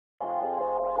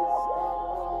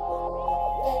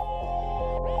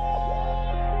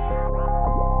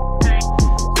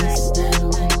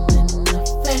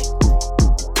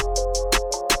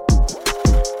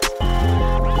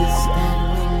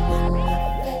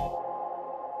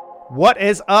What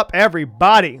is up,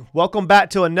 everybody? Welcome back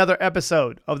to another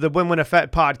episode of the Win-Win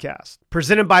Effect podcast,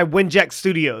 presented by WINJECT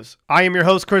Studios. I am your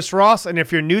host, Chris Ross, and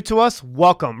if you're new to us,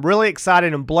 welcome. Really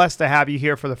excited and blessed to have you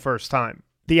here for the first time.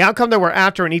 The outcome that we're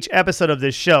after in each episode of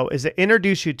this show is to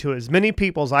introduce you to as many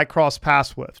people as I cross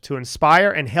paths with to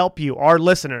inspire and help you, our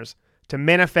listeners, to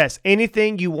manifest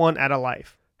anything you want out of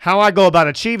life. How I go about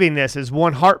achieving this is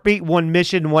one heartbeat, one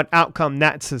mission, one outcome,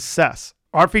 that's success.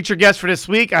 Our featured guest for this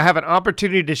week, I have an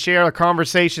opportunity to share a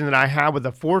conversation that I had with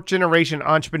a fourth-generation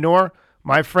entrepreneur,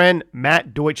 my friend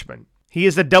Matt Deutschman. He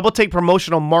is the Double Take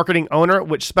Promotional Marketing owner,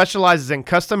 which specializes in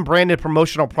custom-branded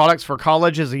promotional products for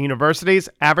colleges and universities,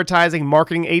 advertising,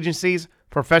 marketing agencies,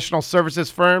 professional services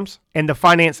firms, and the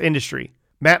finance industry.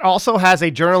 Matt also has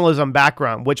a journalism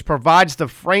background, which provides the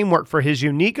framework for his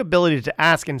unique ability to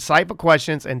ask insightful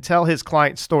questions and tell his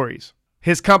clients' stories.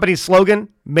 His company's slogan,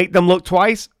 "Make Them Look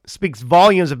Twice," speaks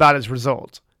volumes about his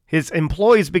results. His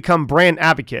employees become brand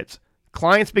advocates,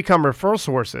 clients become referral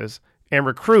sources, and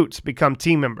recruits become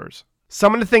team members.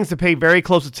 Some of the things to pay very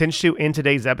close attention to in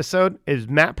today's episode is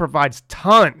Matt provides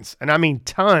tons, and I mean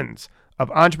tons,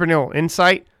 of entrepreneurial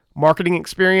insight, marketing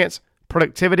experience,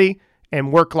 productivity,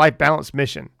 and work-life balance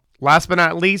mission. Last but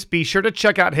not least, be sure to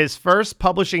check out his first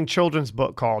publishing children's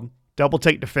book called Double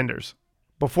Take Defenders.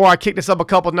 Before I kick this up a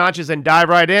couple notches and dive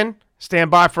right in, stand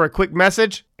by for a quick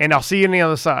message, and I'll see you on the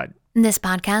other side. This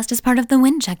podcast is part of the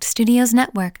WINJECT Studios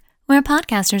network, where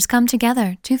podcasters come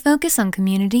together to focus on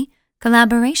community,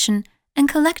 collaboration, and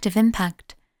collective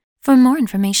impact. For more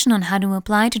information on how to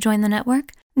apply to join the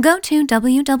network, go to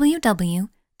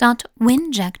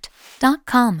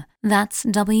www.winject.com. That's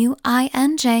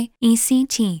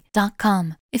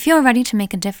WINJECT.com. If you're ready to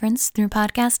make a difference through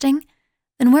podcasting,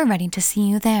 then we're ready to see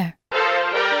you there.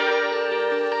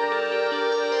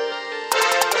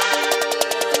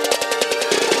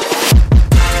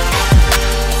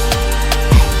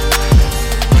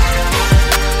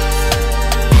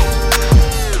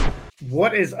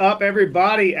 What is up,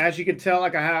 everybody? As you can tell, I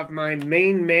have my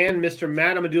main man, Mr.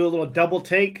 Matt. I'm going to do a little double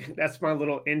take. That's my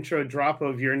little intro drop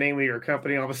of your name of your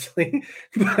company, obviously.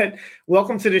 But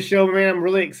welcome to the show, man. I'm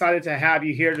really excited to have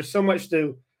you here. There's so much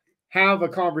to have a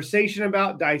conversation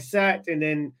about, dissect. And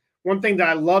then one thing that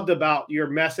I loved about your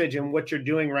message and what you're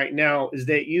doing right now is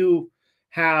that you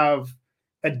have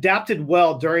adapted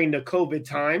well during the COVID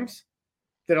times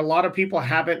that a lot of people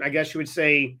haven't, I guess you would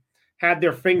say, had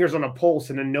their fingers on a pulse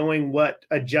and in knowing what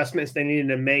adjustments they needed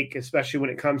to make, especially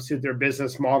when it comes to their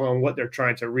business model and what they're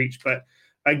trying to reach. But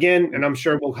again, and I'm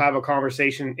sure we'll have a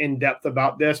conversation in depth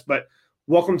about this, but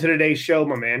welcome to today's show,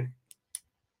 my man.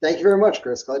 Thank you very much,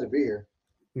 Chris. Glad to be here.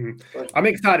 I'm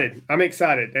excited.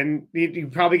 And you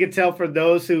probably could tell for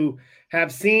those who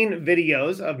have seen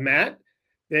videos of Matt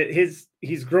that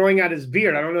he's growing out his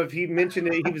beard. I don't know if he mentioned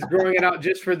that he was growing it out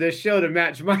just for this show to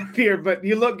match my beard, but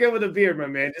you look good with a beard, my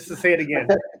man, just to say it again.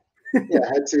 Yeah,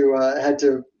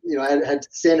 I had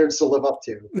standards to live up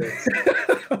to.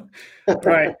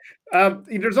 Right.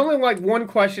 There's only like one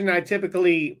question I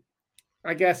typically,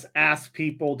 I guess, ask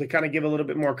people to kind of give a little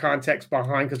bit more context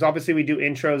behind, because obviously we do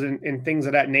intros and things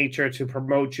of that nature to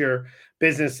promote your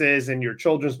businesses and your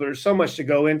children's, but there's so much to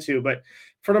go into. But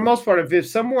for the most part, if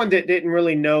someone that didn't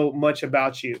really know much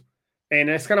about you, and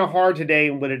it's kind of hard today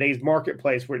with today's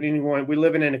marketplace where we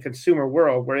live in a consumer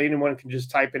world where anyone can just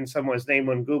type in someone's name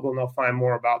on Google and they'll find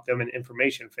more about them in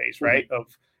information phase, right,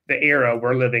 of the era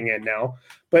we're living in now.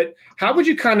 But how would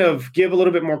you kind of give a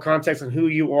little bit more context on who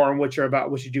you are and what you're about,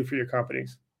 what you do for your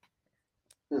companies?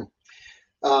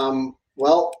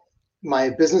 Well,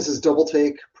 my business is Double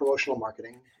Take Promotional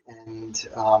Marketing, and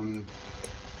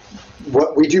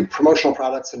what we do promotional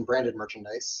products and branded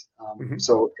merchandise.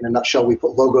 So in a nutshell, we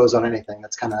put logos on anything.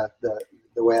 That's kind of the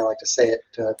way I like to say it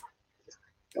to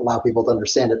allow people to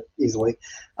understand it easily.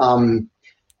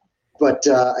 But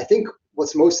I think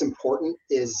what's most important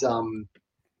is kind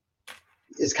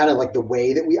of like the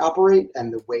way that we operate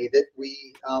and the way that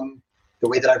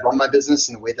I run my business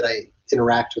and the way that I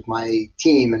interact with my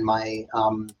team and my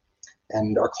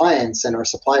and our clients and our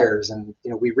suppliers. And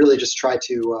we really just try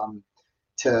to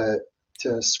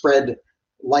spread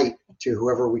light to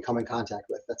whoever we come in contact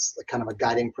with. That's kind of a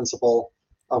guiding principle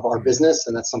of our business,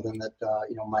 and that's something that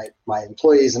my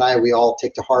employees and we all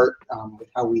take to heart with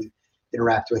how we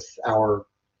interact with our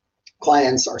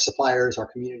clients, our suppliers, our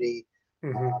community,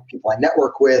 people I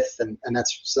network with, and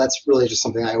that's really just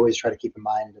something I always try to keep in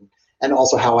mind, and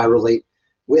also how I relate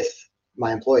with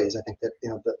my employees. I think that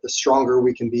the stronger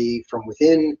we can be from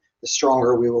within, the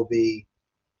stronger we will be,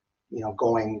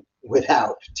 going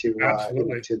without to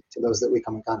those that we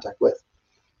come in contact with.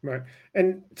 Right.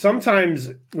 And sometimes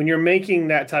when you're making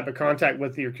that type of contact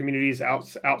with your communities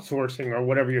outsourcing or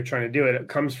whatever you're trying to do, it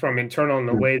comes from internal in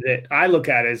the way that I look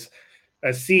at it as a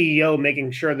CEO,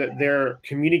 making sure that they're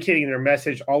communicating their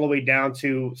message all the way down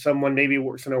to someone maybe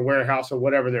works in a warehouse or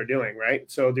whatever they're doing, right?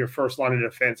 So their first line of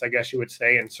defense, I guess you would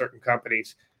say, in certain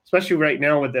companies, especially right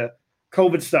now with the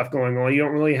COVID stuff going on, you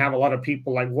don't really have a lot of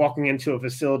people like walking into a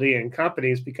facility and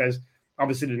companies because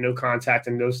obviously there's no contact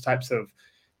and those types of,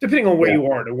 depending on where you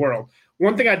are in the world.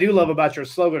 One thing I do love about your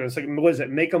slogan is like, what is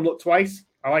it? Make them look twice.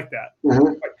 I like that.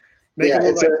 Mm-hmm. Like,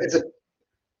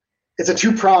 it's a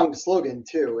two-pronged slogan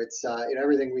too. It's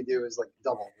everything we do is like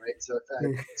double, right? So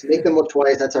to make them look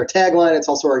twice. That's our tagline. It's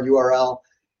also our URL.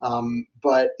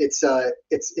 But it's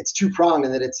two-pronged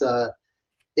in that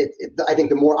I think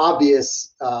the more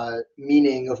obvious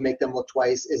meaning of make them look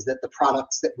twice is that the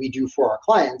products that we do for our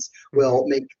clients will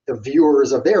make the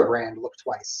viewers of their brand look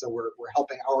twice. So we're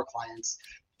helping our clients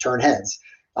turn heads.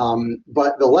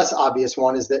 But the less obvious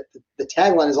one is that the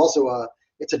tagline is also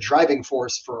it's a driving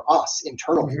force for us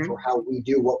internally for how we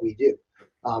do what we do.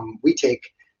 We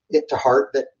take it to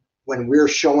heart that when we're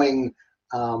showing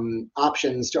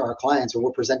options to our clients, when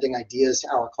we're presenting ideas to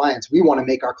our clients, we want to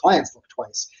make our clients look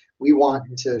twice. We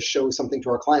want to show something to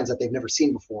our clients that they've never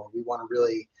seen before. We want to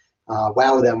really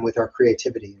wow them with our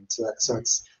creativity. And so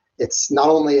it's not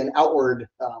only an outward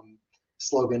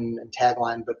slogan and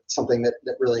tagline, but something that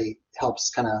really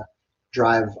helps kind of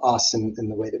drive us in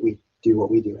the way that we do what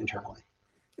we do internally.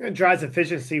 It drives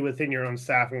efficiency within your own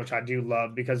staffing, which I do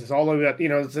love because it's all about,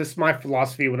 this is my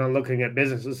philosophy when I'm looking at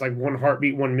business. It's like one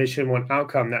heartbeat, one mission, one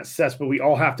outcome. That's success, but we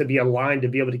all have to be aligned to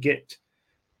be able to get,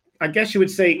 I guess you would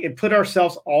say, it put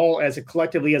ourselves all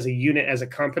collectively as a unit, as a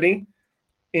company,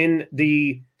 in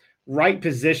the right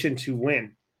position to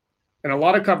win. And a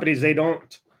lot of companies, they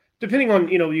don't, depending on,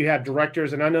 you have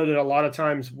directors. And I know that a lot of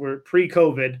times we're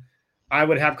pre-COVID, I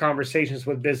would have conversations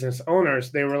with business owners.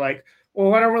 They were like,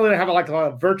 well, I don't really have like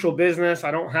a virtual business.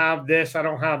 I don't have this. I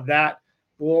don't have that.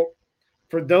 Well,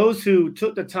 for those who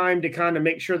took the time to kind of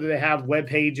make sure that they have web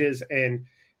pages and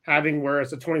having where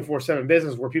it's a 24/7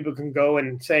 business where people can go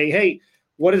and say, hey,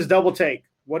 what is Double Take?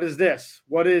 What is this?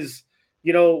 What is,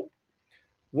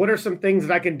 what are some things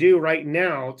that I can do right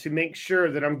now to make sure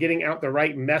that I'm getting out the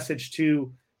right message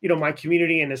to, my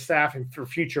community and the staff and for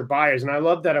future buyers. And I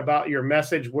love that about your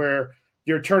message where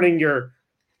you're turning your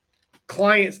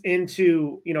clients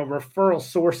into, referral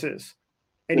sources.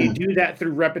 And you do that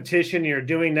through repetition. You're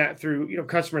doing that through,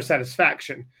 customer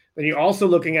satisfaction. Then you're also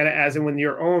looking at it as in when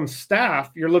your own staff,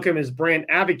 you're looking as brand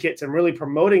advocates and really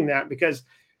promoting that because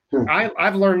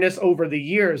I've learned this over the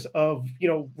years of,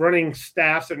 running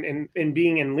staffs and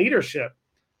being in leadership.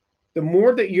 The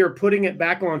more that you're putting it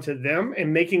back onto them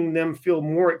and making them feel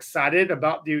more excited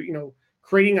about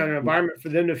creating an environment for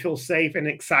them to feel safe and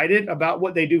excited about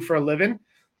what they do for a living.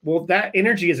 Well, that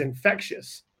energy is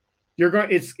infectious.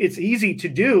 It's easy to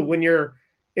do when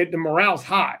the morale's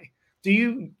high.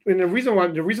 And the reason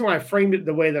why I framed it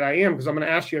the way that I am, because I'm going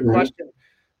to ask you a question.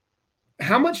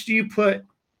 How much do you put,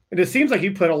 and it seems like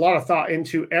you put a lot of thought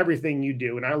into everything you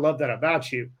do, and I love that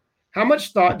about you. How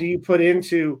much thought do you put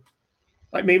into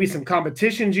like maybe some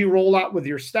competitions you roll out with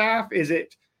your staff? Is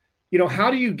it, how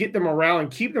do you get the morale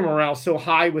and keep the morale so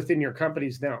high within your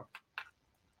companies now?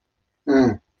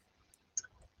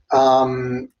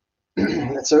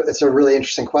 It's a really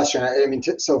interesting question. I mean,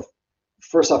 so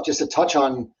first off, just to touch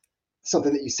on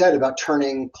something that you said about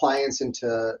turning clients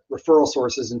into referral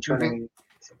sources and turning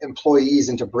employees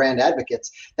into brand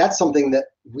advocates. That's something that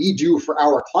we do for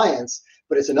our clients,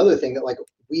 but it's another thing that like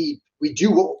we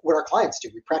do what our clients do.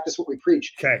 We practice what we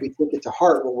preach. Okay. We take it to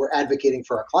heart what we're advocating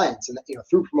for our clients. And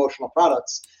through promotional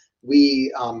products,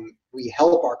 we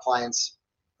help our clients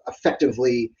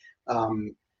effectively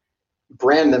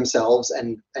brand themselves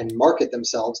and market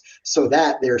themselves so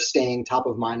that they're staying top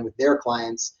of mind with their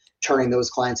clients, turning those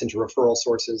clients into referral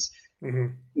sources,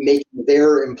 making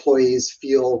their employees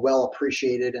feel well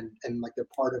appreciated and like they're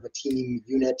part of a team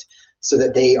unit so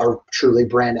that they are truly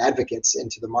brand advocates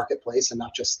into the marketplace and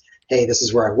not just, hey, this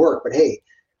is where I work, but hey,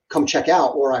 come check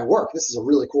out where I work. This is a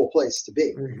really cool place to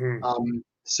be.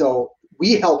 So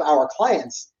we help our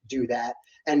clients do that.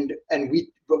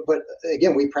 But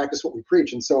again, we practice what we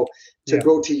preach. And so to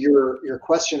go to your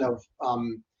question of,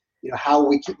 how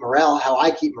we keep morale, how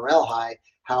I keep morale high,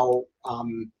 how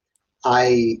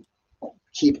I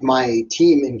keep my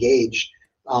team engaged.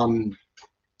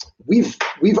 We've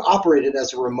operated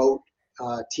as a remote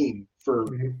team for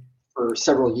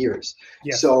several years.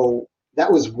 Yeah. So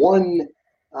that was one,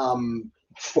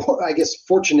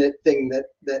 fortunate thing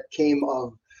that came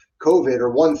of COVID, or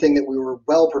one thing that we were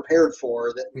well prepared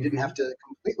for, that we didn't have to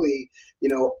completely,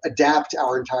 adapt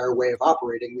our entire way of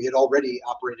operating. We had already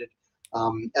operated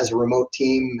as a remote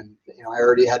team, and I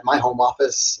already had my home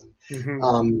office.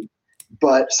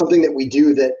 But something that we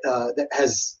do that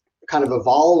has kind of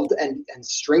evolved and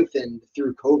strengthened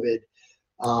through COVID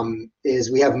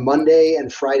is we have Monday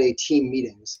and Friday team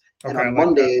meetings. And on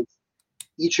Mondays,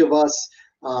 each of us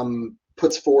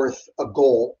puts forth a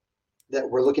goal that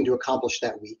we're looking to accomplish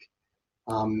that week,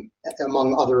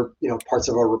 among other parts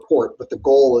of our report. But the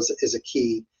goal is a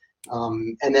key.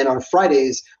 And then on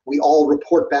Fridays, we all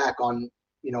report back on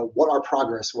what our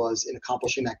progress was in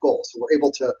accomplishing that goal. So we're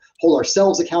able to hold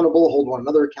ourselves accountable, hold one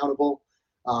another accountable.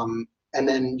 And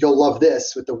then you'll love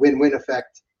this, with the win-win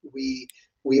effect. We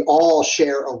all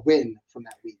share a win from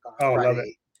that week on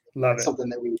Friday. Love it. Something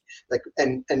that we like,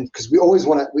 and because we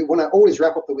want to always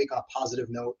wrap up the week on a positive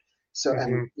note. So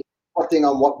and reflecting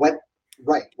on what went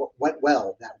right, what went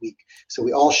well that week. So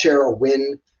we all share a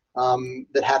win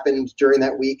that happened during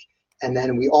that week, and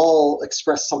then we all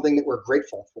express something that we're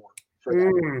grateful for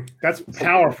that. That's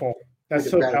powerful. That's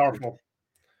so powerful.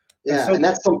 Yeah, and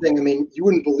that's something, you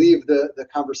wouldn't believe the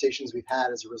conversations we've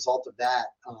had as a result of that.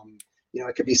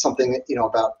 It could be something that,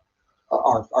 about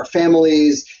our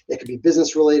families. It could be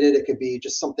business related. It could be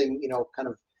just something, kind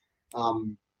of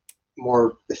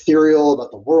more ethereal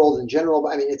about the world in general.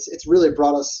 But it's really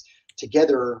brought us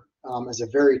together as a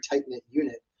very tight-knit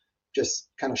unit, just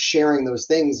kind of sharing those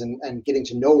things and getting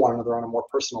to know one another on a more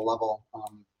personal level.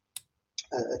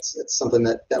 It's something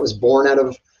that was born out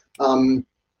of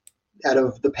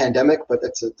the pandemic, but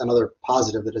it's another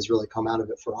positive that has really come out of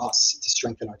it for us to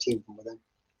strengthen our team from within.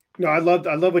 No, I love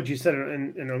what you said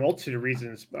in a multitude of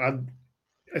reasons.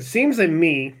 It seems to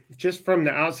me, just from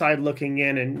the outside looking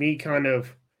in, and me kind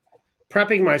of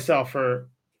prepping myself for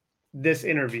this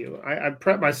interview, I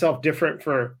prep myself different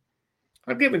for,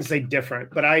 I'm going to say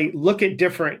different, but I look at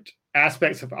different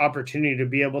aspects of opportunity to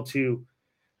be able to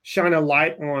shine a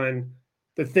light on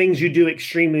the things you do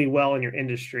extremely well in your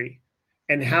industry,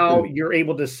 and how you're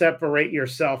able to separate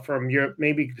yourself from your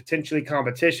maybe potentially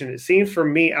competition. It seems for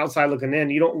me, outside looking in,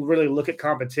 you don't really look at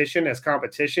competition as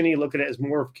competition. You look at it as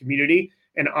more of community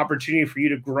and opportunity for you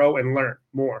to grow and learn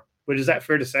more. But is that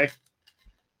fair to say?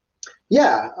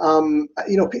 Yeah.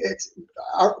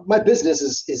 My business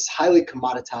is highly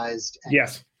commoditized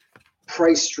and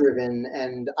price driven.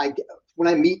 And when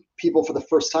I meet people for the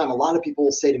first time, a lot of people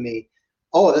will say to me,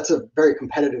 "Oh, that's a very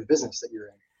competitive business that you're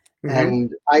in."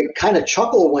 And I kind of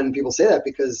chuckle when people say that,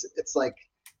 because it's like,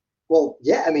 well,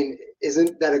 yeah,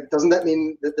 doesn't that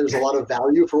mean that there's a lot of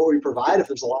value for what we provide if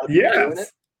there's a lot of people doing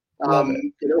it?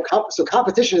 So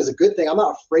competition is a good thing. I'm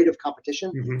not afraid of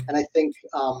competition. And I think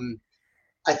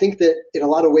that in a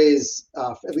lot of ways,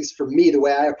 at least for me, the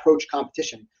way I approach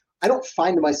competition, I don't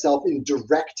find myself in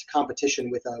direct competition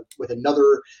with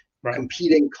another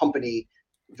competing company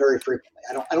very frequently.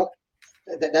 I don't.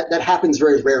 That happens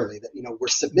very rarely, that we're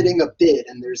submitting a bid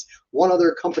and there's one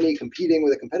other company competing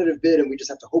with a competitive bid and we just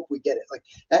have to hope we get it. Like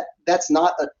that's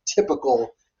not a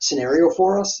typical scenario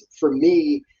for us. For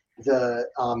me, the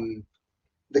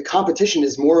competition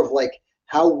is more of like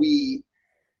how we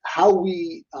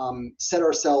set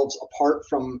ourselves apart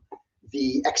from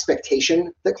the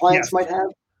expectation that clients might have,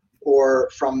 or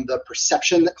from the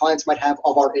perception that clients might have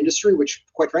of our industry, which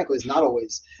quite frankly is not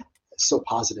always so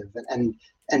positive.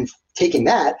 And taking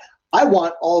that, I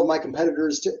want all of my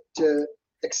competitors to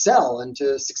excel and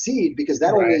to succeed, because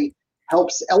that only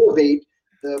helps elevate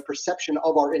the perception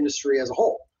of our industry as a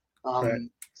whole.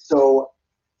 So,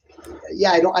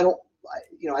 yeah, I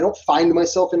don't find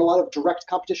myself in a lot of direct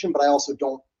competition, but I also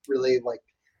don't really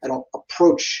I don't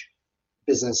approach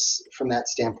business from that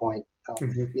standpoint.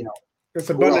 It's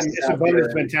abundance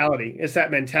mentality. It's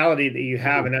that mentality that you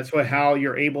have, and that's how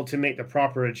you're able to make the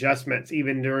proper adjustments,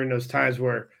 even during those times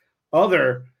where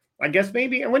I guess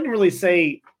maybe I wouldn't really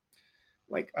say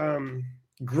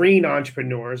green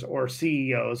entrepreneurs or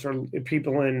CEOs or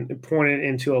people appointed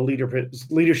into a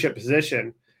leadership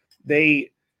position,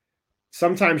 they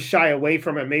sometimes shy away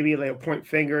from it. Maybe they'll point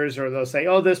fingers, or they'll say,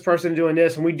 "Oh, this person doing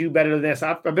this, and we do better than this."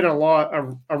 I've been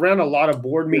around a lot of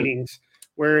board meetings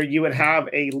where you would have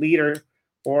a leader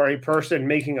or a person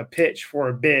making a pitch for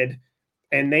a bid,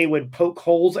 and they would poke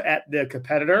holes at the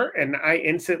competitor, and I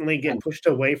instantly get pushed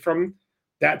away from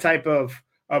that type of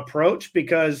approach,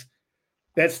 because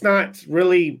that's not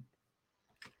really,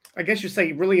 I guess you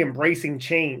say, really embracing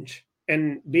change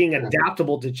and being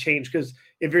adaptable to change. Because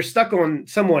if you're stuck on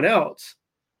someone else,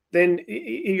 then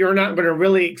you're not going to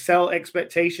really excel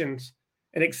expectations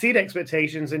and exceed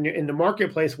expectations in the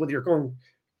marketplace with your own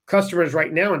customers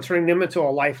right now, and turning them into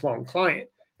a lifelong client.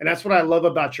 And that's what I love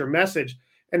about your message.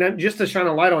 And then just to shine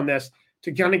a light on this,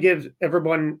 to kind of give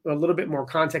everyone a little bit more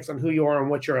context on who you are and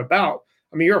what you're about.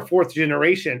 I mean, you're a fourth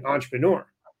generation entrepreneur.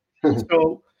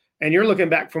 So, and you're looking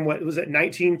back from what was it,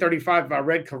 1935, if I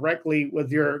read correctly,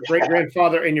 with your great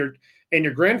grandfather and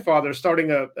your grandfather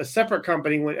starting a separate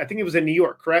company when I think it was in New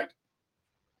York, correct?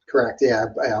 Correct. Yeah.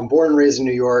 I'm born and raised in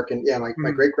New York. And yeah, my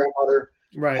great grandfather,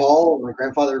 Paul, and my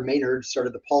grandfather Maynard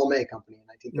started the Paul May Company in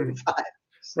 1935.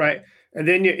 Right. And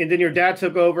then your dad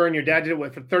took over, and your dad did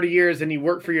it for 30 years, and you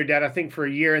worked for your dad, I think, for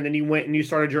a year, and then you went and you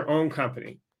started your own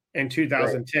company in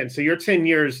 2010. Right. So you're 10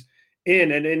 years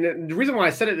in. And the reason why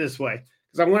I said it this way,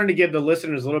 because I wanted to give the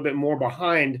listeners a little bit more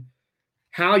behind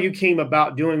how you came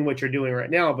about doing what you're doing right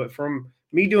now. But from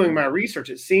me doing my research,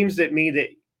 it seems to me that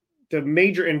the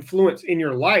major influence in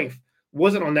your life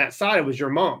wasn't on that side. It was your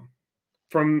mom.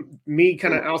 From me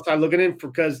kind of outside looking in,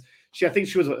 because I think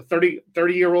she was a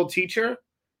 30-year-old teacher,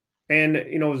 and,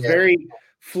 was very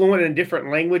fluent in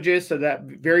different languages. So that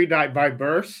very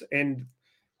diverse. And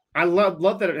I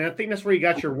love that. And I think that's where you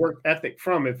got your work ethic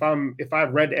from. If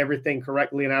I've read everything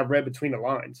correctly and I've read between the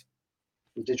lines.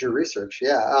 You did your research.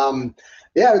 Yeah.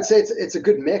 I would say it's a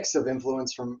good mix of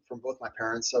influence from both my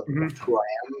parents of who I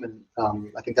am.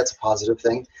 And I think that's a positive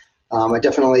thing. I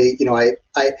definitely,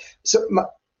 so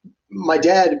my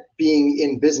dad being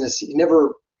in business, he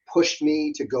never pushed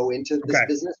me to go into this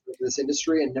business, this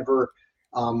industry, and never,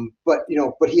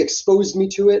 but he exposed me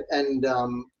to it. And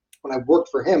when I worked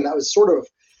for him, that was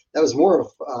more of,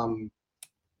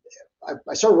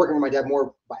 I started working with my dad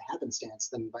more by happenstance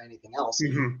than by anything else.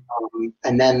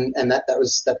 And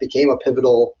that became a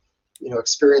pivotal,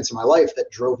 experience in my life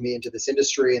that drove me into this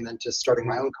industry, and then to starting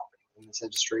my own company in this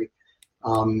industry.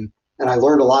 And I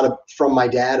learned a lot from my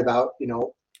dad about,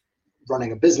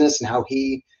 running a business, and how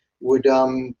he would,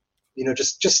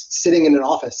 just sitting in an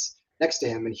office next to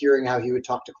him and hearing how he would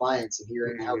talk to clients, and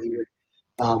hearing how he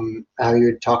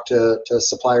would talk to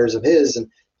suppliers of his, and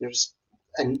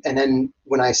and then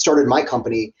when I started my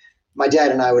company, my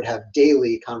dad and I would have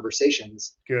daily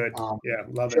conversations. Good. Love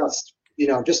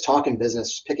it. Just talking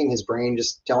business, picking his brain,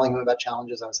 just telling him about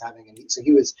challenges I was having. And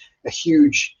he was a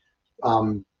huge,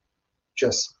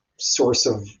 just source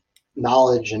of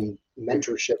knowledge and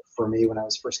mentorship for me when I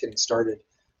was first getting started.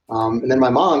 And then my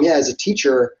mom, as a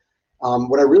teacher,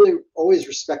 what I really always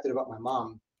respected about my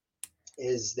mom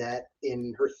is that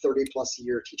in her 30+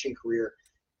 year teaching career,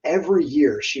 every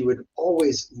year she would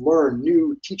always learn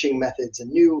new teaching methods and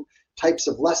new types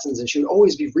of lessons, and she would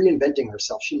always be reinventing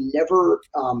herself. She never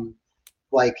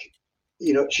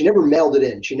she never mailed it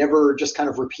in. She never just kind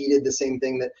of repeated the same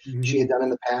thing that she had done in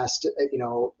the past,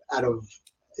 out of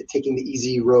taking the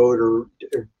easy road or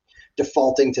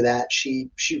defaulting to that. She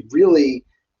really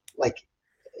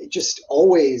just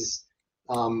always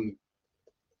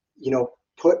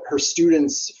put her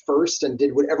students first, and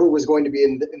did whatever was going to be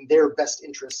in their best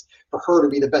interest for her to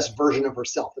be the best version of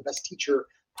herself, the best teacher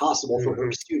possible for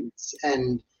her students.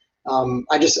 And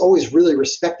I just always really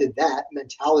respected that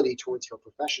mentality towards her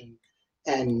profession,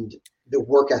 and the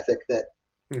work ethic that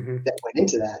went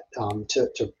into that,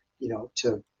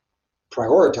 to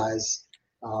prioritize.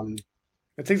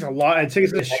 It takes a lot. It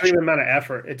takes an extreme amount of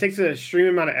effort. It takes an extreme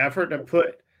amount of effort to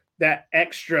put that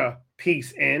extra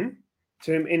piece in,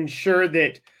 to ensure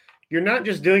that you're not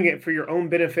just doing it for your own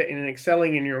benefit and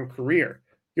excelling in your own career.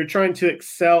 You're trying to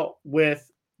excel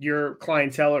with your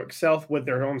clientele, or excel with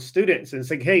their own students. And it's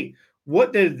like, hey,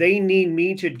 what do they need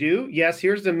me to do? Yes,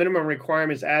 here's the minimum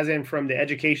requirements, as in from the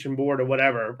education board or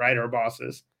whatever, right, or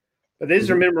bosses. But these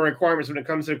are minimum requirements when it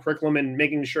comes to curriculum, and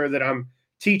making sure that I'm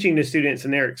teaching the students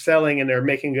and they're excelling and they're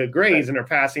making good grades and they're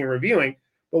passing and reviewing.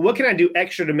 But what can I do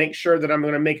extra to make sure that I'm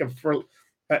going to make an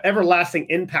everlasting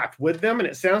impact with them? And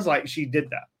it sounds like she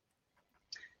did that.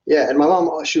 Yeah, and my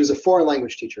mom, she was a foreign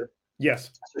language teacher.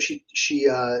 Yes. So she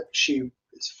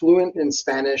is fluent in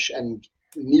Spanish and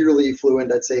nearly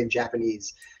fluent, I'd say, in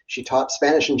Japanese. She taught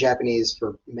Spanish and Japanese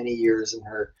for many years in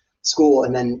her school,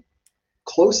 and then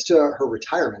close to her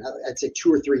retirement, I'd say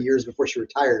 2 or 3 years before she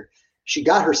retired, she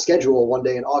got her schedule one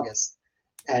day in August,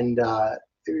 and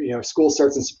school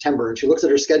starts in September, and she looks at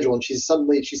her schedule, and she's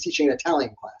teaching an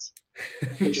Italian class.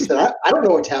 And she said, I don't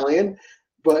know Italian,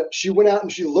 but she went out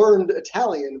and she learned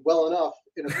Italian well enough.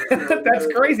 That's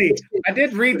crazy. I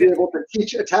did read that. Able to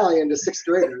teach Italian to 6th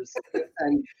graders,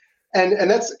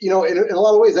 and that's, in a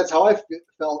lot of ways, that's how I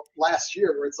felt last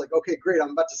year, where it's like, okay, great,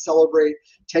 I'm about to celebrate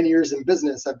 10 years in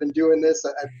business. I've been doing this,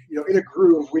 in a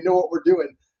groove. We know what we're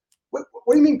doing. What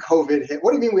do you mean COVID hit?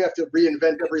 What do you mean we have to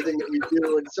reinvent everything that we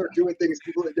do and start doing things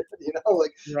completely different?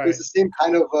 There's the same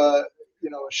kind of a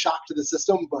shock to the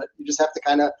system, but you just have to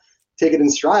kind of take it in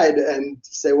stride and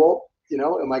say, well,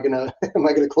 am I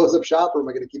gonna close up shop, or am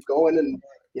I gonna keep going and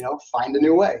find a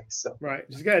new way? So right,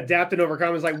 just gotta adapt and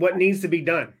overcome. It's like what needs to be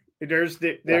done. There's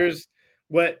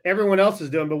what everyone else is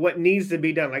doing, but what needs to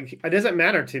be done. Like it doesn't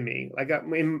matter to me. Like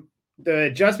the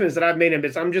adjustments that I've made in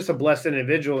this, I'm just a blessed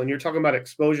individual. And you're talking about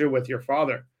exposure with your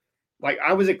father. Like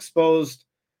I was exposed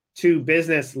to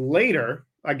business later,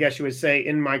 I guess you would say,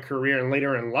 in my career and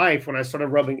later in life when I started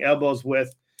rubbing elbows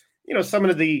with, some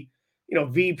of the,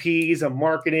 VPs of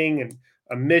marketing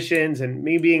and missions, and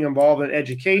me being involved in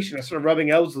education. I started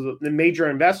rubbing elbows with the major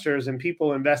investors and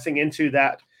people investing into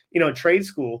that, trade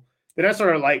school. Then I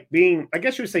started like being, I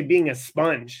guess you would say, being a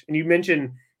sponge. And you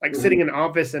mentioned like sitting in an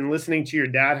office and listening to your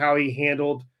dad, how he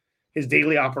handled his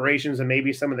daily operations and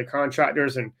maybe some of the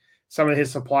contractors and some of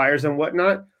his suppliers and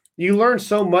whatnot. You learn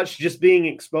so much just being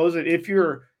exposed. If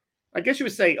you're, I guess you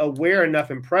would say, aware enough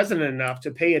and present enough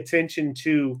to pay attention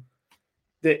to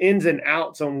the ins and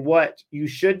outs on what you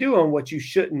should do and what you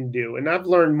shouldn't do. And I've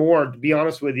learned more, to be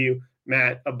honest with you,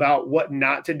 Matt, about what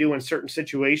not to do in certain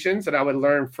situations that I would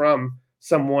learn from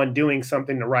someone doing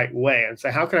something the right way. And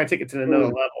so how can I take it to another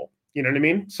level? You know what I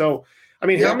mean? So, I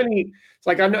mean, how many, it's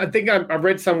like, I think I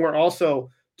read somewhere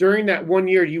also during that 1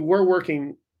 year you were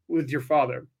working with your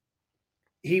father,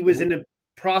 he was in the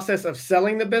process of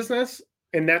selling the business.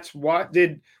 And that's what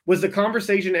was the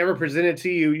conversation ever presented to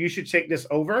you? You should take this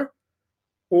over.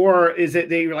 Or is it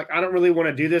they were like, I don't really want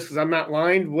to do this because I'm not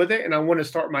lined with it and I want to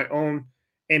start my own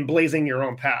and blazing your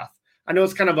own path? I know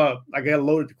it's kind of a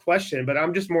loaded question, but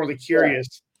I'm just more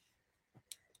curious.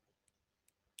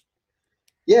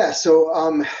 Yeah. So, I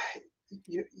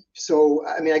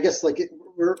mean, I guess like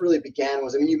where it really began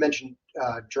was, I mean, you mentioned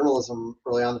journalism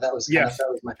early on. That was that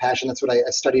was my passion. That's what I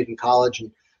studied in college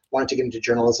and wanted to get into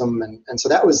journalism. And so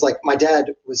that was like, my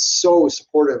dad was so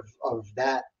supportive of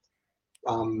that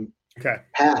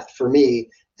path for me.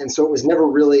 And so it was never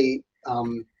really, a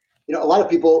lot of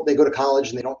people, they go to college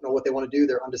and they don't know what they want to do.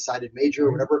 They're undecided major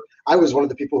or whatever. I was one of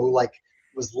the people who like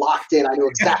was locked in. I knew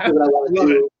exactly what I wanted to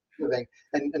do.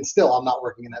 And still I'm not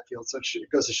working in that field. So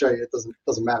it goes to show you, it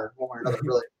doesn't matter one way or another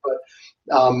really.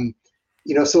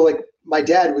 But, so like my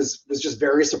dad was just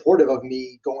very supportive of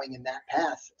me going in that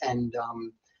path. And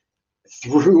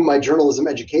through my journalism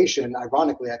education,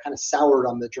 ironically, I kind of soured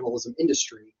on the journalism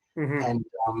industry and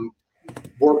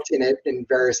worked in it in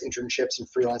various internships and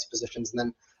freelance positions, and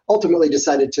then ultimately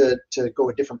decided to go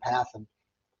a different path. And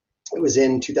it was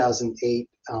in 2008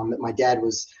 that my dad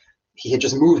he had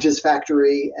just moved his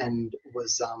factory and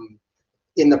was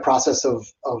in the process of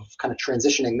kind of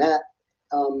transitioning that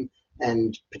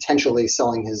and potentially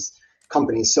selling his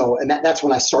company. So, and that's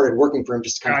when I started working for him,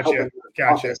 just to kind of help him in the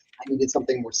office. I needed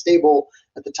something more stable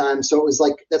at the time. So it was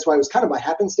like, that's why it was kind of by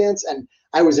happenstance. And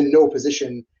I was in no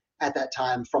position at that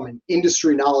time from an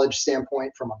industry knowledge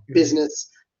standpoint, from a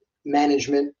business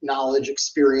management knowledge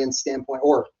experience standpoint,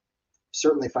 or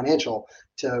certainly financial,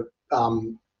 to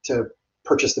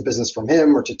purchase the business from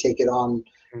him or to take it on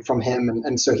from him.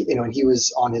 And so, and he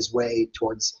was on his way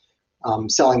towards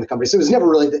selling the company. So it was never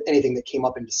really anything that came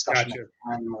up in discussion at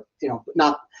the time, or,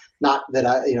 not that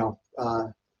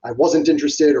I wasn't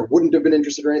interested or wouldn't have been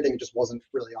interested or anything. It just wasn't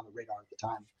really on the radar at the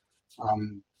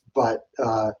time. But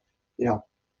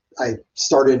I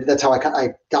started, that's how I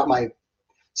got my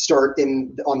start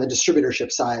on the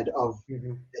distributorship side of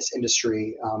this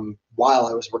industry. While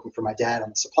I was working for my dad on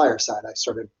the supplier side, I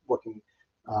started working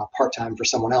part-time for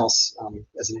someone else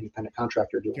as an independent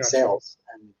contractor doing sales.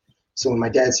 And so when my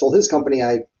dad sold his company,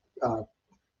 I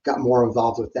got more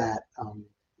involved with that,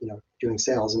 doing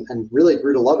sales, and really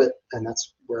grew to love it. And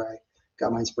that's where I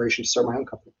got my inspiration to start my own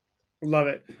company. Love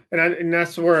it. And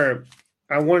that's where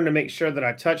I wanted to make sure that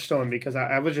I touched on, because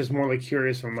I was just more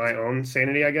curious for my own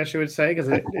sanity, I guess you would say, because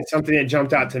it's something that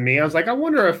jumped out to me. I was like, I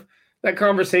wonder if that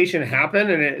conversation happened,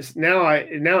 and it's now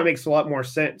it makes a lot more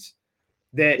sense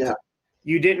that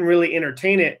you didn't really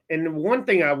entertain it. And one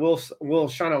thing I will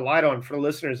shine a light on for the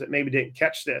listeners that maybe didn't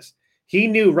catch this, he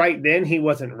knew right then he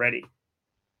wasn't ready,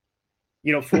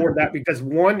 for that, because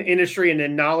one, industry, and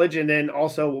then knowledge, and then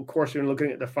also, of course, you're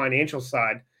looking at the financial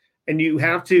side, and you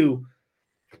have to,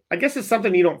 I guess it's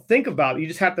something you don't think about. You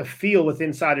just have to feel with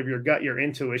inside of your gut, your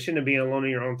intuition, and being alone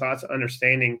in your own thoughts,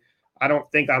 understanding, I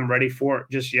don't think I'm ready for it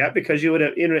just yet, because you would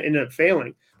have ended up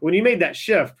failing. When you made that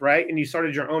shift, right, and you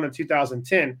started your own in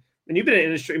 2010, and you've been in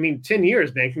industry, 10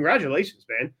 years, man, congratulations,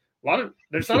 man.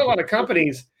 There's not a lot of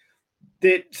companies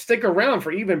that stick around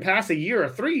for even past a year or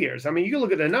 3 years. You can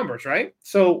look at the numbers, right?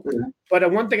 So, but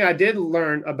one thing I did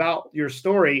learn about your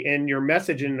story and your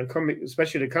message, and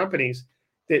especially to companies,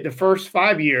 that the first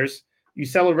 5 years, you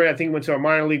celebrate, I think you went to a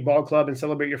minor league ball club and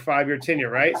celebrate your 5-year tenure,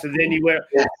 right? So then you went,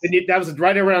 Yes. that was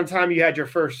right around the time you had your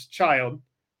first child,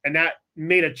 and that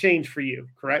made a change for you,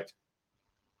 correct?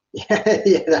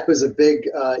 Yeah, that was a big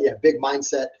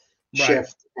mindset Right.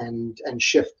 shift and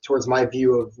shift towards my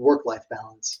view of work-life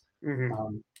balance,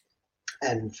 Mm-hmm.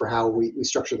 and for how we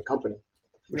structure the company,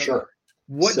 for sure.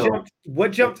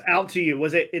 What jumped out to you?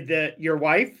 Was it your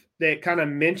wife that kind of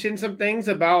mentioned some things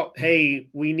about, hey,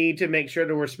 we need to make sure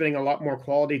that we're spending a lot more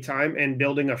quality time and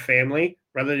building a family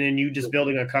rather than you just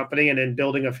building a company and then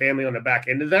building a family on the back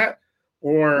end of that?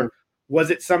 Or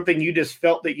was it something you just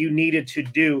felt that you needed to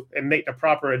do and make the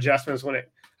proper adjustments when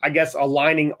I guess,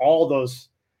 aligning all those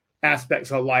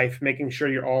aspects of life, making sure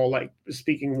you're all like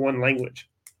speaking one language?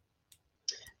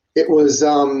 It was,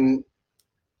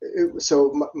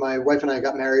 so my wife and I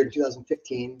got married in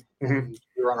 2015, Mm-hmm. and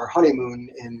we were on our honeymoon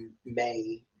in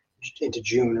May into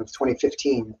June of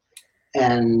 2015.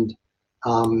 And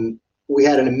we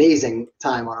had an amazing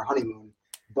time on our honeymoon.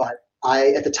 But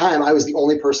at the time, I was the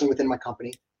only person within my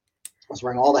company. I was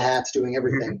wearing all the hats, doing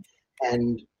everything. Mm-hmm.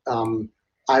 And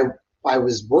I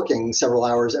was working several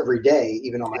hours every day,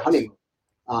 even on my honeymoon.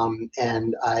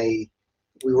 And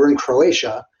we were in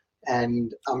Croatia,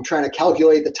 and I'm trying to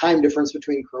calculate the time difference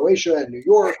between Croatia and New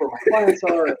York, where my clients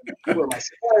are, and where my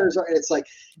suppliers are. And it's like,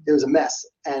 it was a mess.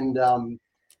 And,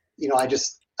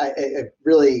 I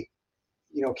really,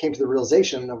 came to the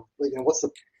realization of, what's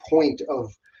the point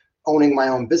of owning my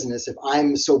own business if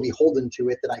I'm so beholden to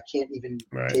it that I can't even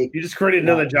take. You just created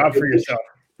another job for yourself.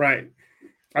 Right.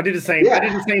 I did the same. Yeah. I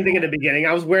did the same thing in the beginning.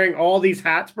 I was wearing all these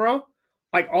hats, bro.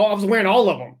 I was wearing all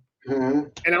of them. Mm-hmm.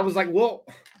 And I was like, well,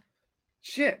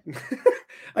 shit.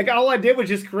 Like, all I did was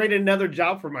just create another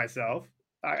job for myself.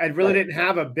 I really didn't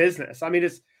have a business. I mean,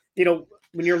 it's,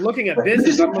 when you're looking at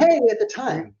business. It was okay at the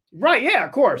time. Right. Yeah,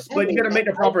 of course. But you got to make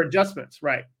the proper adjustments.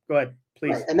 Right. Go ahead,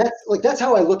 please. Right. And that's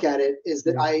how I look at it, is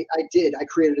that mm-hmm. I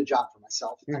created a job for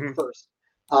myself at first.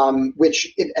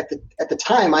 Which at the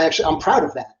time, I'm proud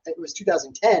of that. It was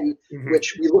 2010, mm-hmm.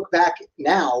 which we look back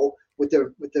now with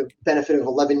the benefit of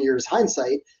 11 years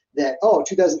hindsight, that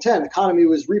 2010 economy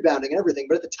was rebounding and everything.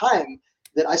 But at the time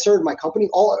that I started my company,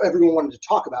 all everyone wanted to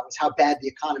talk about was how bad the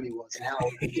economy was and how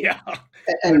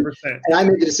and I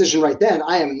made the decision right then.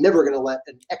 I am never going to let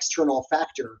an external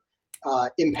factor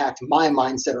impact my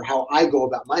mindset or how I go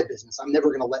about my business. I'm never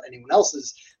going to let anyone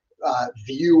else's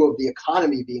view of the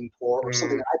economy being poor or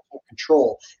something that I can't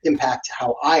control impact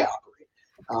how I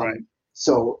operate.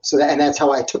 So that's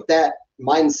how I took that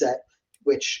mindset,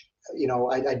 which,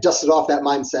 I dusted off that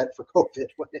mindset for COVID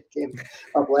when it came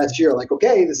up last year. Like,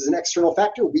 okay, this is an external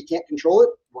factor. We can't control it.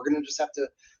 We're going to just have to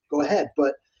go ahead.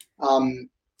 But so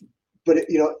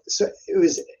it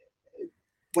was,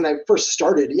 when I first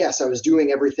started, yes, I was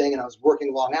doing everything and I was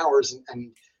working long hours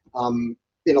and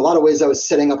in a lot of ways I was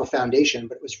setting up a foundation,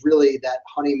 but it was really that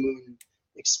honeymoon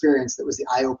experience that was the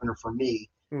eye opener for me.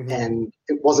 Mm-hmm. And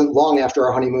it wasn't long after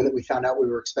our honeymoon that we found out we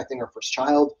were expecting our first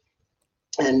child.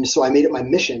 And so I made it my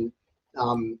mission.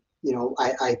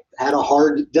 I had a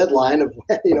hard deadline of,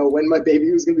 when my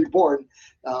baby was going to be born.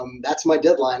 That's my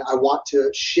deadline. I want to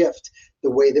shift the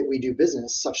way that we do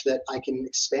business such that I can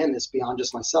expand this beyond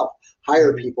just myself,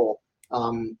 hire people,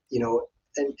 and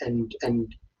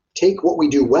take what we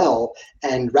do well.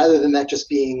 And rather than that just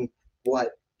being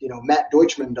what, Matt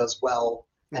Deutschman does well,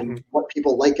 and mm-hmm. what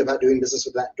people like about doing business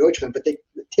with Matt Deutschman, but they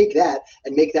take that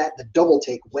and make that the double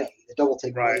take way of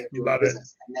doing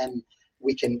business. And then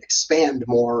we can expand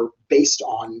more based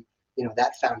on,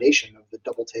 that foundation of the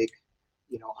double take,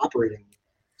 operating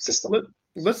system.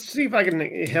 Let's see if I can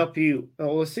help you.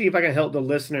 Let's see if I can help the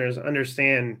listeners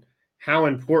understand how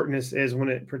important this is when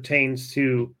it pertains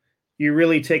to you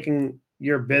really taking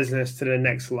your business to the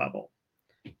next level.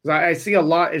 I see a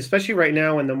lot, especially right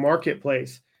now in the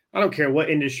marketplace. I don't care what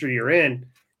industry you're in.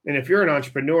 And if you're an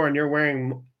entrepreneur and you're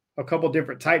wearing a couple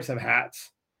different types of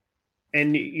hats,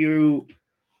 and you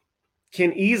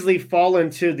can easily fall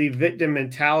into the victim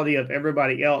mentality of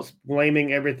everybody else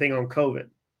blaming everything on COVID.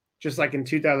 Just like in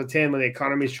 2010, when the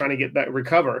economy is trying to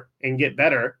recover and get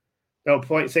better, they'll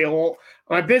point and say, "Well,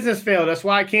 my business failed. That's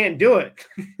why I can't do it."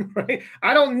 Right?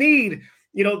 I don't need,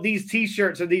 these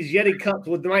T-shirts or these Yeti cups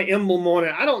with my emblem on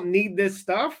it. I don't need this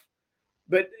stuff.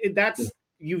 But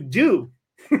you do.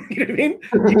 You know what I mean?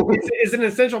 It's an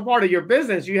essential part of your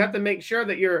business. You have to make sure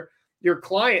that your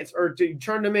clients are to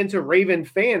turn them into raving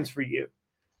fans for you.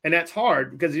 And that's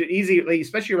hard because it's easy,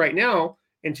 especially right now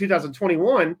in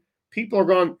 2021, people are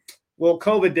going, well,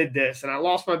 COVID did this and I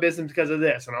lost my business because of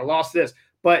this and I lost this.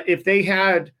 But if they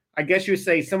had, I guess you would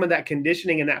say, some of that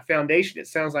conditioning and that foundation, it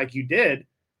sounds like you did,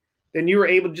 then you were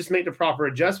able to just make the proper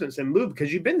adjustments and move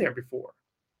because you've been there before.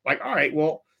 Like, all right,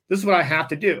 well, this is what I have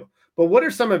to do. But what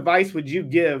are some advice would you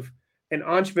give an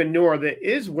entrepreneur that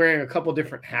is wearing a couple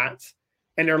different hats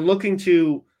and they're looking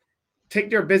to take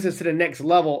their business to the next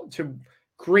level, to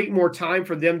create more time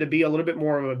for them to be a little bit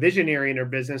more of a visionary in their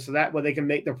business, so that way they can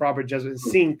make the proper adjustments,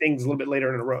 seeing things a little bit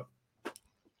later in the road?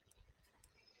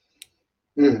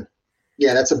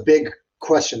 Yeah, that's a big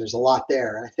question. There's a lot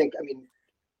there. And I think,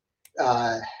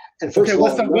 and first of all,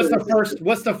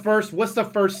 what's the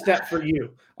first step for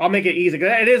you? I'll make it easy,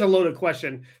 because it is a loaded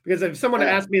question. Because if someone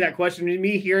asked me that question,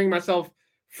 me hearing myself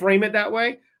frame it that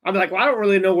way, I'd be like, well, I don't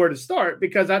really know where to start,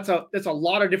 because that's a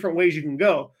lot of different ways you can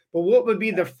go. But what would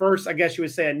be the first, I guess you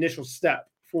would say, initial step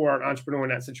for an entrepreneur in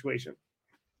that situation?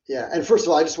 Yeah, and first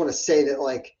of all, I just want to say that,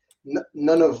 like,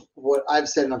 none of what I've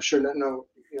said, and I'm sure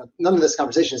none of this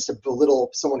conversation is to belittle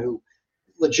someone who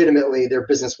legitimately their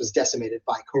business was decimated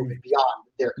by COVID beyond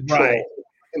their control. Right.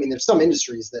 I mean, there's some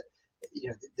industries that,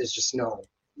 there's just no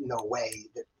way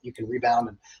that you can rebound.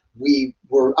 And we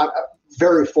were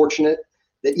very fortunate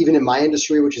that even in my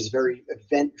industry, which is very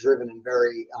event driven and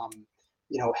very,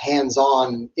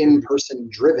 hands-on, in-person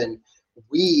driven,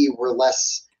 we were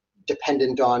less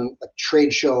dependent on like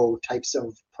trade show types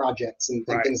of projects and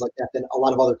things like that than a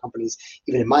lot of other companies,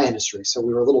 even in my industry. So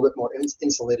we were a little bit more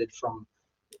insulated from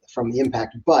the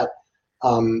impact. But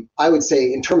I would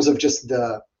say, in terms of just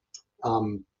the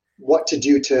what to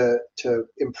do to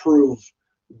improve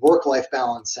work-life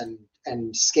balance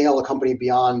and scale a company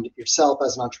beyond yourself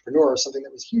as an entrepreneur, something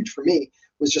that was huge for me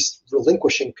was just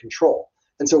relinquishing control.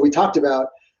 And so we talked about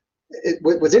it.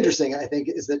 What's interesting, I think,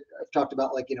 is that I've talked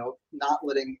about, like, not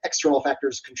letting external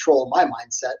factors control my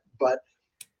mindset, but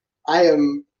I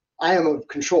am a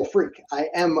control freak. I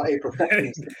am a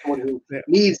perfectionist, someone who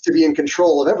needs to be in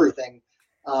control of everything.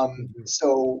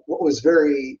 So what was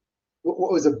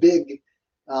a big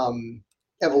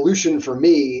evolution for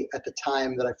me at the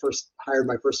time that I first hired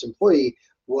my first employee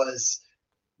was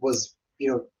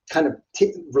kind of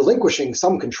relinquishing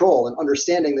some control and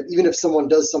understanding that even if someone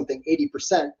does something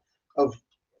 80% of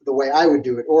the way I would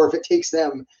do it, or if it takes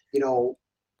them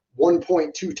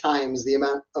 1.2 times the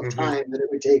amount of time that it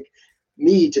would take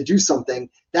me to do something,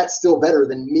 that's still better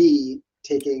than me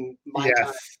taking my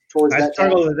time towards that. I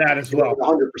struggle with that as well.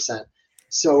 100%.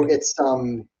 So it's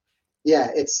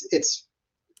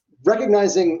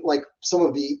recognizing, like, some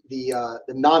of the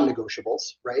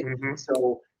non-negotiables, right?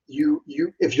 So you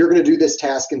if you're going to do this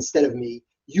task instead of me,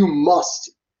 you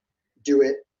must do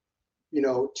it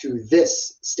to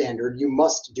this standard. You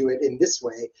must do it in this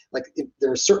way. Like,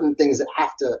 there are certain things that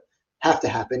have to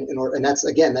happen in order, and that's,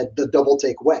 again, the double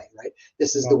take way, right?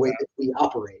 This is the way that we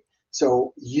operate.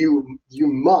 So you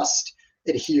must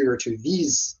adhere to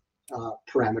these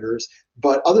parameters,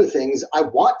 but other things, I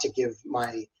want to give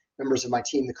my members of my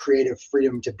team the creative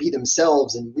freedom to be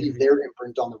themselves and leave their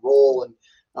imprint on the role.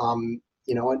 And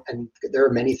and there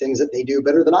are many things that they do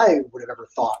better than I would have ever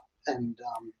thought. And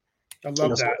I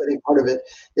love that. So I think part of it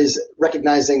is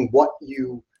recognizing what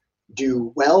you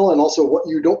do well, and also what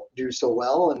you don't do so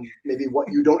well, and maybe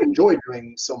what you don't enjoy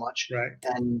doing so much,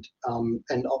 and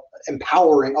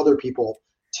empowering other people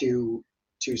to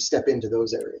step into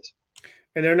those areas.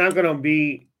 And they're not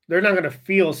going to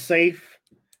feel safe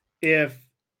if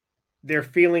they're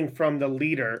feeling from the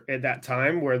leader at that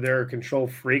time where they're a control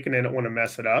freak and they don't want to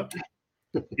mess it up.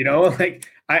 Like,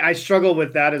 I struggle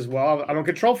with that as well. I'm a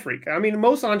control freak. I mean,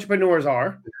 most entrepreneurs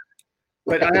are,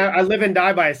 but I live and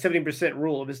die by a 70%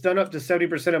 rule. If it's done up to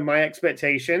 70% of my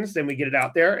expectations, then we get it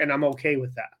out there, and I'm okay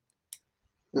with that.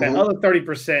 That other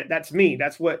 30%, that's me.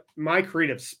 That's what my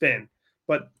creative spin.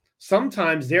 But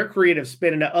sometimes their creative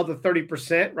spin and the other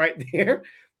 30% right there,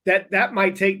 that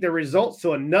might take the results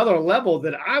to another level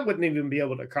that I wouldn't even be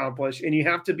able to accomplish. And you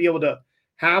have to be able to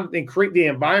have and create the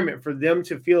environment for them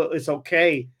to feel it's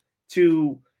okay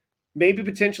to maybe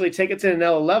potentially take it to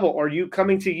another level, or you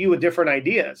coming to you with different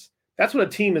ideas. That's what a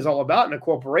team is all about in a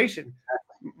corporation.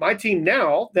 My team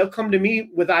now, they'll come to me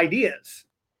with ideas.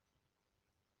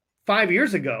 5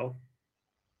 years ago,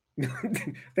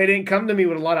 they didn't come to me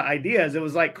with a lot of ideas. It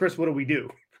was like, Chris, what do we do?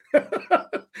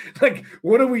 Like,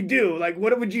 what do we do? Like,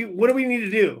 what do we need to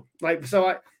do? Like,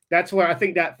 so that's where I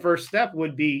think that first step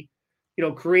would be,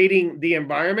 creating the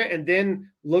environment, and then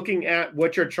looking at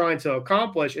what you're trying to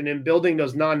accomplish, and then building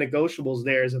those non-negotiables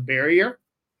there as a barrier.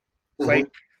 Like,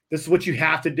 this is what you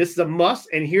have to, this is a must,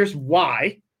 and here's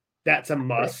why that's a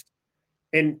must.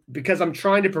 And because I'm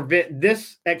trying to prevent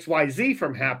this XYZ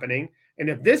from happening, and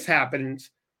if this happens,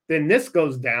 then this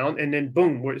goes down, and then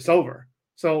boom, it's over.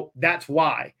 So that's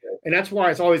why. And that's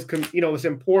why it's always, it's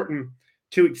important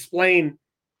to explain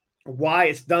why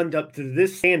it's done up to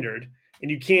this standard, and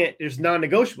you can't, there's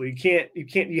non-negotiable.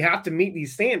 You have to meet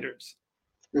these standards.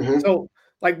 Mm-hmm. So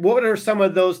like, what are some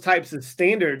of those types of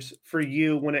standards for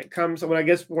you when it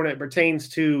pertains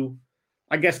to,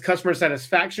 I guess, customer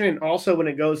satisfaction, and also when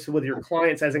it goes to with your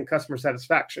clients as in customer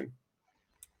satisfaction?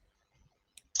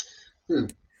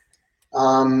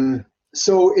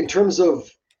 So in terms of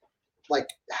like,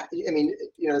 I mean,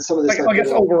 some of this, like, I guess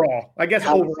overall, how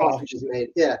the sausage is made.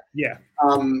 Yeah.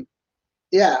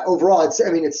 Yeah. Overall,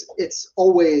 it's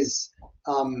always,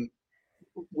 the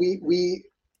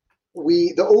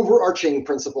overarching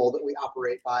principle that we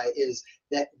operate by is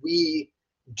that we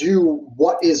do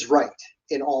what is right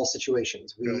in all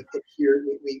situations. We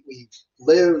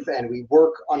live and we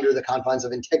work under the confines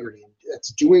of integrity.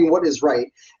 That's doing what is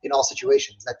right in all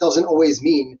situations. That doesn't always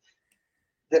mean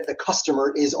that the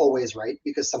customer is always right,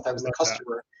 because sometimes the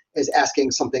customer is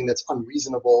asking something that's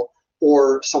unreasonable,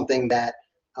 or something that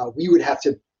I would have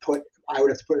to put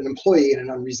an employee in an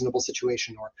unreasonable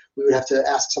situation, or we would have to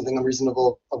ask something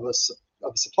unreasonable of a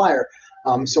supplier.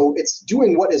 So it's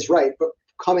doing what is right, but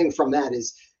coming from that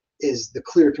is the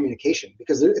clear communication,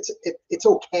 because it's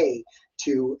okay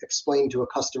to explain to a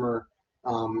customer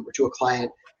or to a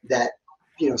client that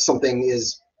something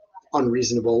is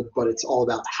unreasonable, but it's all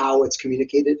about how it's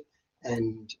communicated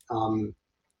and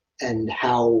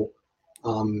how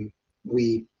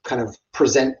we kind of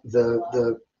present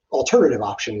the alternative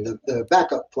option, the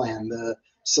backup plan, the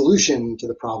solution to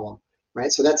the problem,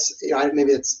 right? So that's,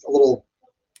 maybe it's a little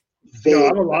vague. No,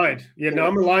 I'm aligned.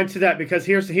 I'm aligned to that, because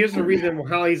here's the reason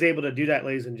how he's able to do that,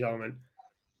 ladies and gentlemen,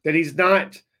 that he's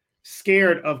not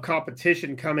scared of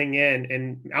competition coming in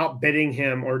and outbidding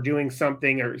him or doing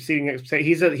something or exceeding.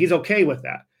 He's okay with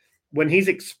that. When he's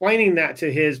explaining that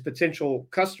to his potential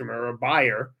customer or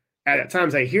buyer at that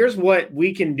time, say, here's what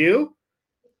we can do.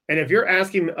 And if you're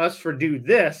asking us for do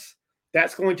this,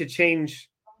 that's going to change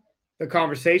the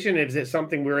conversation. Is it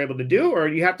something we're able to do? Or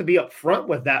you have to be upfront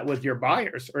with that with your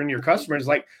buyers or your customers.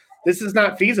 Like, this is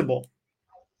not feasible.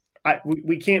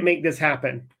 We can't make this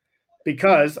happen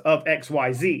because of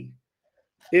XYZ.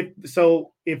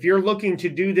 If you're looking to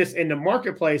do this in the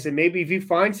marketplace, and maybe if you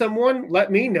find someone,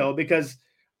 let me know, because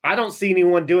I don't see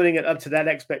anyone doing it up to that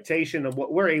expectation of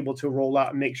what we're able to roll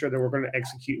out and make sure that we're going to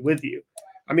execute with you.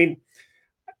 I mean,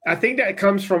 I think that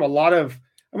comes from a lot of,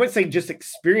 I wouldn't say just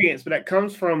experience, but that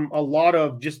comes from a lot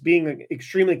of just being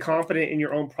extremely confident in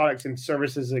your own products and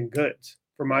services and goods,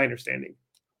 from my understanding.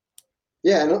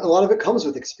 Yeah, and a lot of it comes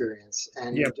with experience.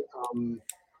 And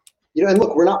and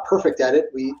look, we're not perfect at it.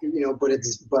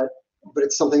 But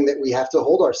it's something that we have to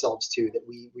hold ourselves to. That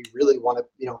we really want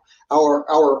to.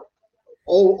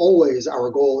 Always our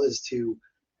goal is to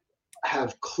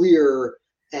have clear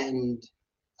and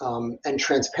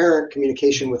transparent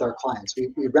communication with our clients.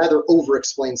 We'd rather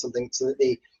over-explain something so that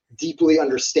they deeply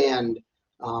understand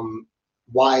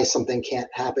why something can't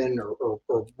happen or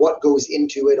what goes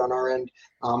into it on our end.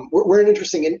 We're in an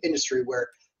interesting industry where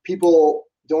people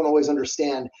don't always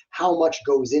understand how much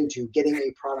goes into getting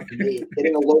a product made,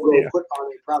 getting a logo put on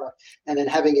a product, and then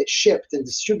having it shipped and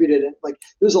distributed. And like,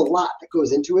 there's a lot that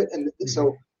goes into it. And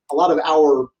so a lot of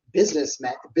our business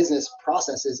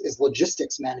process is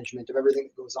logistics management of everything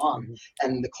that goes on.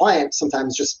 And the client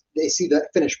sometimes they see the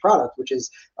finished product, which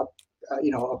is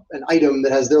an item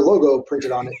that has their logo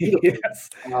printed on it.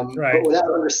 But without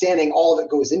understanding all that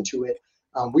goes into it,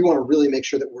 we want to really make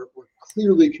sure that we're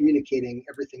clearly communicating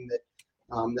everything that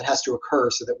has to occur,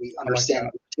 so that we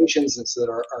understand the limitations, and so that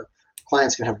our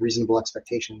clients can have reasonable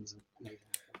expectations.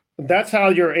 That's how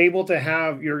you're able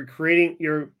to you're creating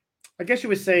I guess you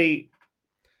would say,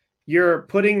 you're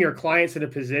putting your clients in a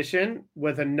position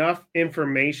with enough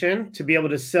information to be able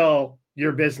to sell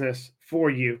your business for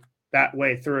you that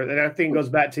way through it. And I think it goes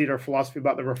back to your philosophy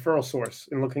about the referral source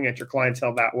and looking at your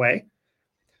clientele that way,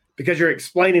 because you're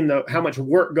explaining how much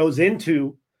work goes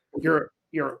into your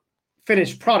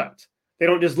finished product. They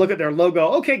don't just look at their logo.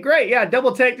 Okay, great. Yeah,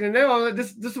 Double Take. And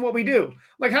this is what we do.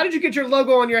 Like, how did you get your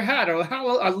logo on your hat? Or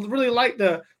I really like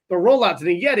the rollouts and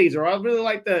the Yetis, or I really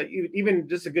like even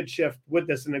just a good shift with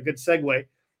this and a good segue.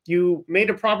 You made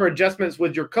the proper adjustments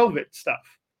with your COVID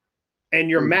stuff and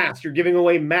your mask. You're giving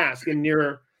away masks, and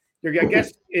I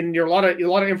guess in your a lot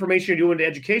of information you're doing to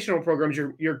educational programs.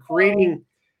 You're creating,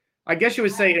 I guess you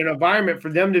would say, an environment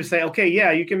for them to say, okay,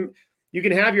 yeah, you can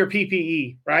have your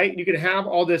PPE, right? You can have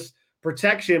all this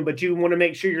protection, but you want to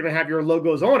make sure you're going to have your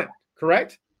logos on it,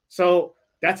 correct? So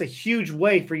that's a huge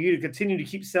way for you to continue to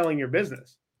keep selling your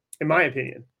business, in my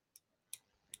opinion.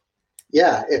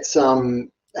 Yeah, it's I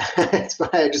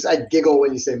giggle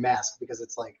when you say mask, because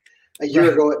it's like, a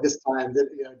year ago at this time that,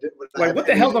 like, what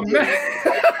the hell's a mess?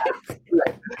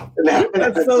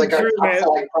 That's so like true, man.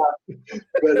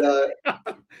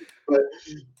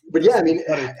 But yeah, I mean,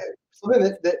 something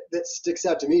that sticks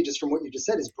out to me just from what you just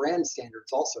said is brand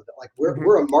standards also, that like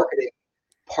we're a marketing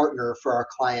partner for our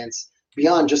clients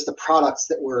beyond just the products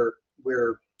that we're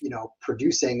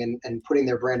producing and putting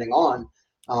their branding on.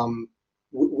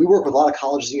 We work with a lot of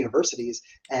colleges and universities,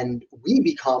 and we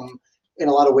become, in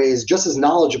a lot of ways, just as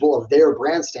knowledgeable of their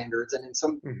brand standards, and in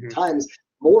some times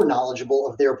more knowledgeable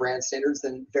of their brand standards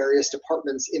than various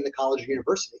departments in the college or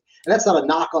university. And that's not a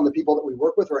knock on the people that we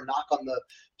work with or a knock on the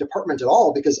department at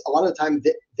all, because a lot of the time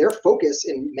their focus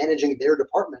in managing their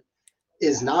department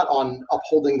is not on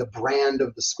upholding the brand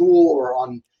of the school or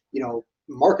on,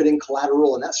 marketing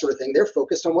collateral and that sort of thing. They're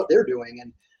focused on what they're doing.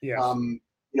 And,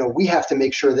 we have to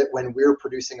make sure that when we're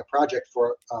producing a project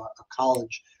for a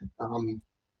college,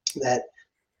 that,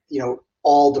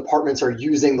 all departments are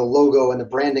using the logo and the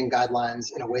branding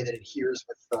guidelines in a way that adheres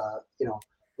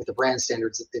with the brand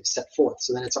standards that they've set forth.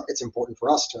 So then it's important for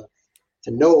us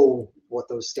to know what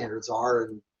those standards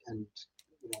are and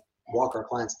walk our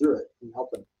clients through it and help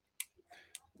them.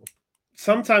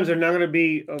 Sometimes they're not going to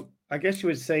be, I guess you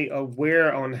would say,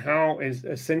 aware on how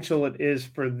essential it is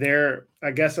for their,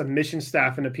 admission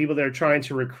staff and the people that are trying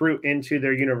to recruit into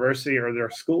their university or their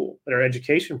school, their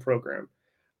education program.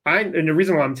 And the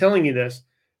reason why I'm telling you this,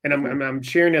 and I'm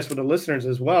sharing this with the listeners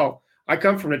as well, I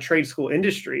come from the trade school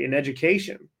industry in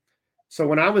education. So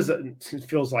when I was, it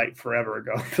feels like forever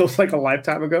ago, feels like a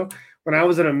lifetime ago, when I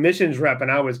was an admissions rep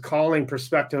and I was calling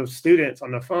prospective students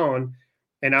on the phone,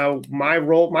 and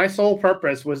my sole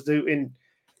purpose was to,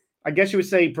 I guess you would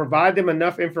say, provide them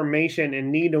enough information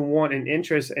and need and want and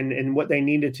interest in what they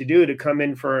needed to do to come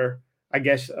in for, a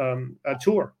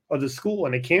tour of the school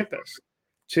and the campus,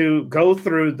 to go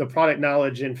through the product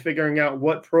knowledge and figuring out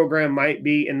what program might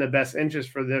be in the best interest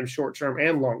for them short-term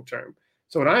and long-term.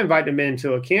 So when I invite them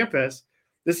into a campus,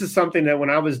 this is something that when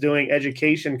I was doing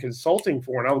education consulting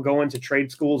for, and I would go into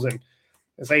trade schools and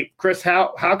say, Chris,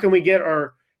 how can we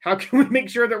make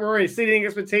sure that we're exceeding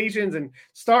expectations and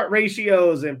start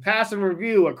ratios and pass and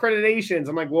review accreditations?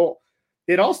 I'm like, well,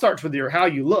 it all starts with how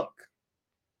you look.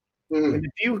 And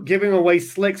if you're giving away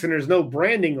slicks and there's no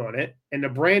branding on it, and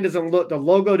the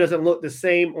logo doesn't look the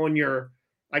same on your,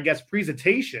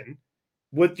 presentation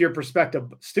with your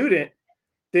prospective student,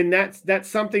 then that's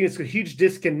something that's a huge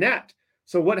disconnect.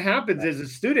 So what happens is a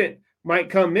student might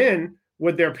come in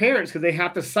with their parents because they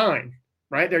have to sign,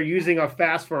 right? They're using a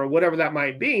FAFSA or whatever that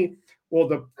might be. Well,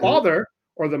 the father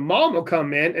or the mom will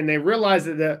come in and they realize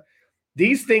that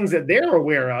these things that they're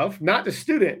aware of, not the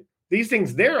student, these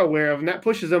things they're aware of, and that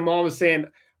pushes them all to saying,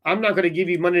 I'm not going to give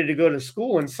you money to go to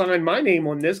school and sign my name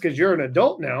on this because you're an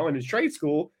adult now in a trade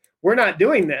school. We're not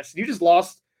doing this. You just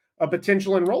lost a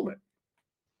potential enrollment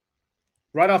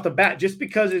right off the bat, just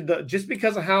because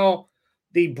of how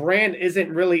the brand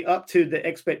isn't really up to the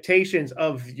expectations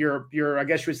of your I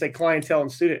guess you would say, clientele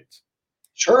and students.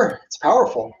 Sure, it's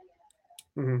powerful.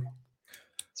 Mm-hmm.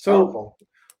 So powerful.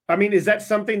 Is that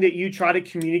something that you try to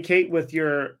communicate with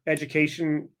your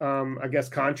education,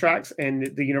 contracts and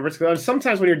the university?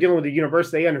 Sometimes when you're dealing with the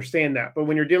university, they understand that. But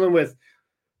when you're dealing with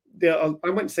I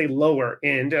wouldn't say lower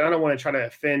end, and I don't want to try to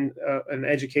offend an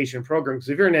education program, because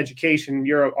if you're in education,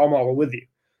 I'm all with you.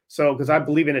 So, because I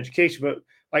believe in education, but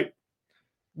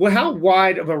how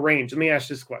wide of a range? Let me ask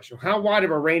this question. How wide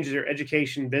of a range is your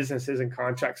education businesses and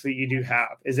contracts that you do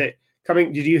have? Is it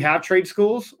coming? Do you have trade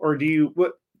schools, or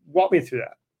walk me through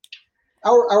that?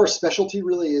 Our specialty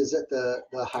really is at the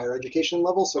higher education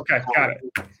level. So okay, got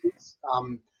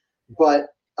it. But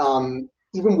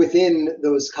even within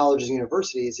those colleges and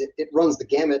universities, it runs the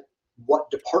gamut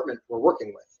what department we're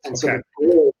working with. And so the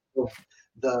goal of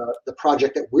the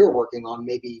project that we're working on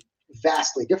may be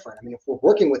vastly different. If we're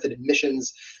working with an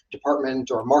admissions department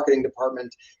or a marketing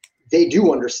department, they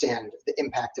do understand the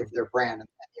impact of their brand and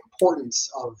the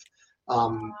importance of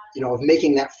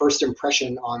making that first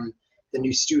impression on the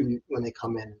new student when they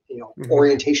come in.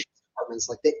 Orientation departments,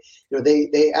 like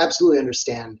they absolutely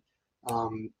understand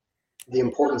the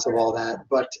importance of all that.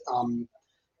 But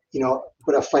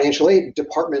but a financial aid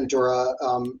department or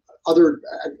other,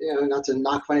 not to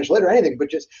knock financial aid or anything, but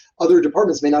just other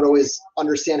departments may not always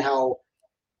understand how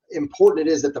important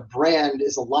it is that the brand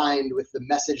is aligned with the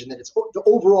message and that it's the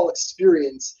overall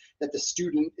experience that the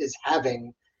student is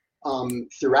having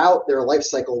throughout their life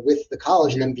cycle with the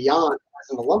college and then beyond as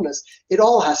an alumnus. It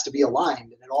all has to be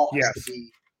aligned, and it all has to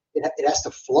be, it has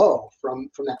to flow from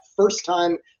that first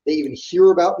time they even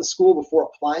hear about the school before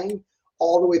applying,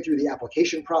 all the way through the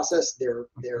application process, their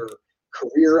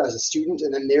career as a student,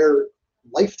 and then their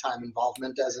lifetime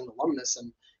involvement as an alumnus,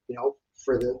 and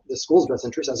for the school's best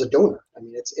interest as a donor. I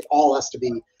mean, it all has to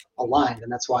be aligned,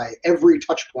 and that's why every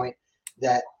touch point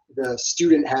that the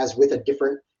student has with a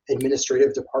different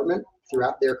administrative department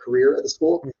throughout their career at the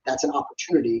school, that's an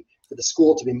opportunity for the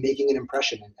school to be making an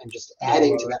impression and just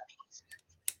adding to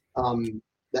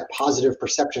that positive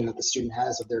perception that the student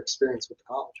has of their experience with the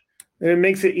college. And it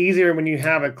makes it easier when you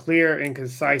have a clear and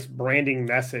concise branding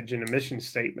message and a mission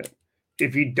statement.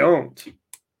 If you don't,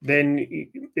 then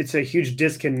it's a huge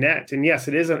disconnect. And yes,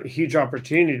 it is a huge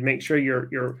opportunity to make sure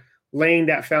you're laying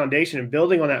that foundation and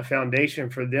building on that foundation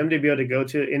for them to be able to go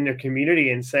to in their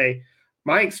community and say,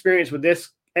 my experience with this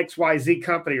XYZ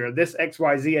company or this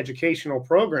XYZ educational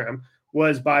program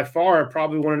was by far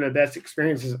probably one of the best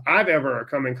experiences I've ever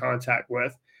come in contact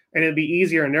with. And it'd be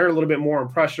easier, and they're a little bit more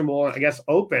impressionable, I guess,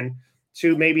 open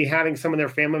to maybe having some of their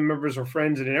family members or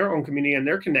friends in their own community and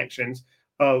their connections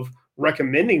of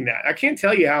recommending that. I can't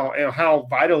tell you how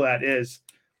vital that is.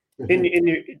 And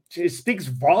it speaks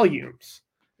volumes.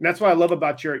 And that's what I love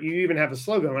about you even have a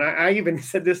slogan. And I even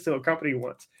said this to a company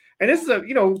once. And this is a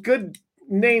good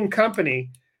name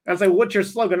company. I was like, what's your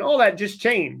slogan? Oh, that just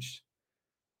changed.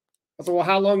 I said, well,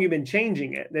 how long have you been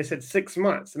changing it? They said 6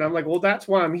 months. And I'm like, well, that's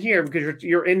why I'm here, because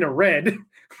you're in the red.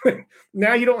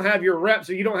 Now you don't have your reps,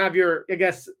 or you don't have your, I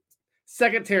guess,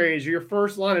 secretaries or your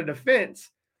first line of defense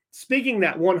speaking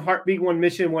that one heartbeat, one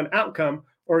mission, one outcome,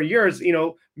 or yours,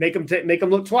 make them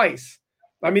look twice.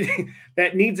 I mean,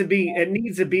 it needs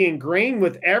to be ingrained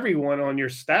with everyone on your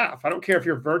staff. I don't care if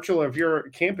you're virtual or if you're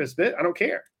campus, but I don't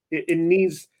care. It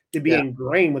needs to be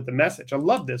ingrained with the message. I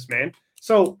love this, man.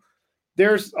 So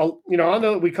there's I know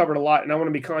that we covered a lot, and I want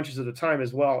to be conscious of the time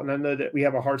as well. And I know that we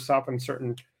have a hard stop in a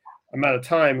certain amount of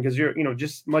time, because you're,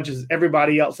 just as much as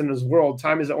everybody else in this world,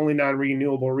 time is the only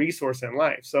non-renewable resource in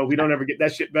life. So we don't ever get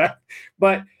that shit back.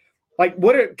 But like,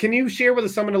 can you share with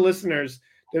some of the listeners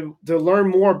to learn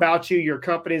more about you, your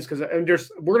companies? Because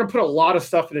we're going to put a lot of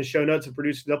stuff in the show notes, and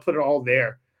producers, they'll put it all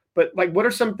there. But like, what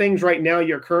are some things right now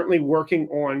you're currently working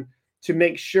on to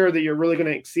make sure that you're really going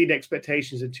to exceed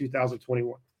expectations in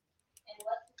 2021?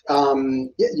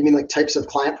 You mean like types of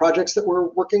client projects that we're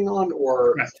working on,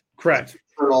 or correct.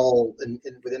 Internal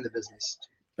within the business?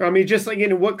 I mean, just like,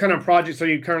 what kind of projects are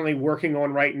you currently working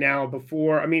on right now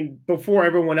before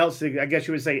everyone else, I guess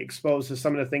you would say, exposed to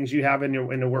some of the things you have in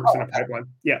the works in the pipeline?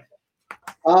 Yeah.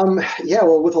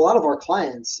 Well, with a lot of our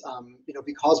clients,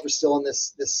 because we're still in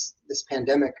this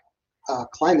pandemic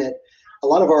climate, a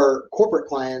lot of our corporate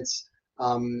clients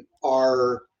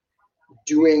are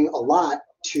doing a lot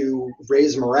to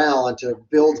raise morale and to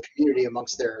build community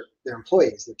amongst their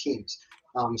employees, their teams.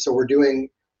 So we're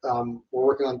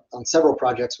working on several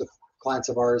projects with clients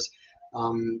of ours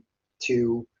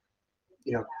to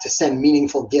send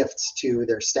meaningful gifts to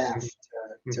their staff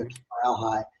to keep morale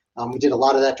high. We did a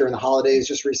lot of that during the holidays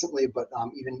just recently, but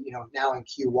even now in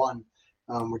Q1,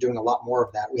 we're doing a lot more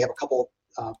of that. We have a couple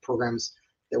programs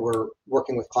that we're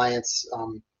working with clients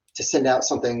to send out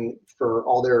something for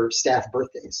all their staff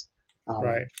birthdays.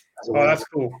 Right. Oh, that's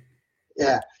cool.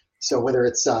 Yeah. So whether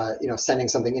it's sending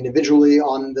something individually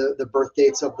on the birth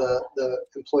dates of the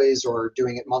employees, or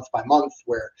doing it month by month,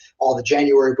 where all the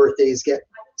January birthdays get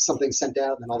something sent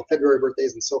out, and then all the February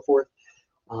birthdays and so forth.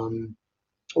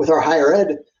 With our higher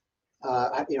ed,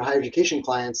 higher education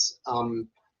clients,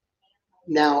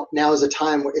 now is a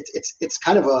time where it's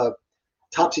kind of a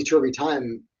topsy-turvy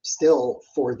time still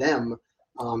for them,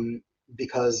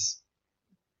 because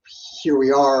here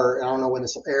we are. I don't know when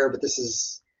this will air, but this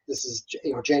is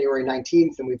January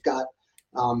 19th, and we've got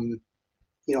a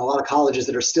lot of colleges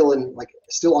that are still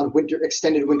on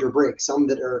extended winter break. Some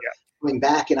that are coming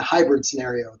back in a hybrid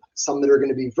scenario. Some that are going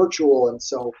to be virtual, and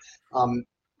so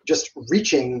just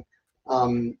reaching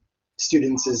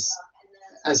students is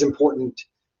as important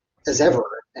as ever,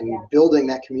 and building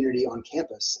that community on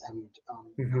campus. And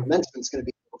commencement's going to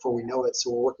be before we know it.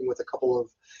 So we're working with a couple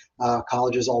of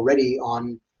colleges already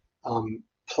on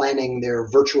planning their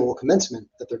virtual commencement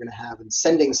that they're going to have, and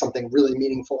sending something really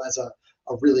meaningful as a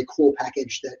really cool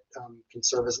package that can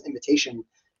serve as an invitation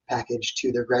package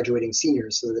to their graduating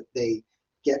seniors, so that they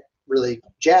get really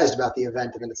jazzed about the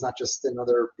event, and it's not just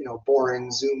another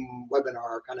boring Zoom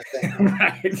webinar kind of thing.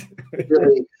 Right.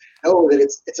 Really know that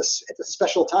it's a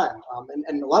special time,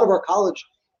 and a lot of our college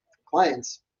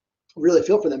clients really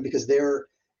feel for them, because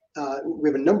we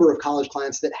have a number of college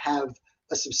clients that have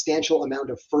a substantial amount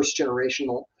of first generation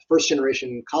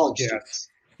college students.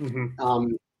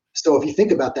 So if you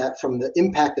think about that, from the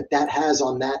impact that has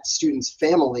on that student's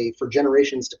family for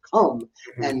generations to come,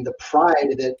 and the pride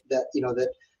that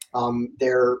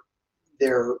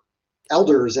their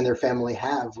elders in their family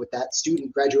have with that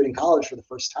student graduating college for the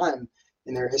first time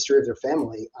in their history of their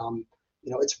family.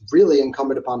 It's really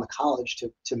incumbent upon the college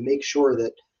to make sure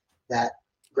that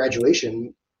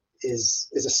graduation is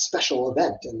a special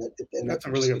event, and That's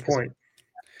a really good point.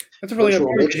 That's a really good virtual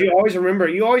point, because nature.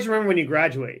 you always remember when you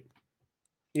graduate,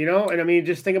 and I mean,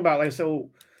 just think about, like, so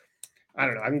I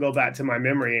don't know, I can go back to my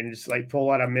memory and just like pull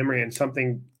out a memory and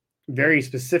something very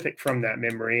specific from that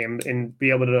memory, and be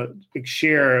able to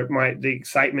share the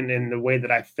excitement and the way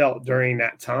that I felt during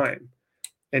that time.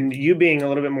 And you being a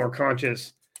little bit more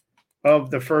conscious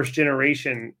of the first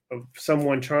generation of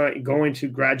someone going to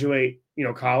graduate,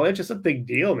 college, it's a big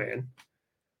deal, man.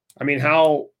 I mean,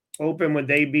 how open would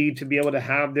they be to be able to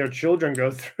have their children go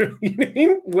through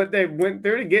what they went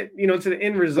through to get, to the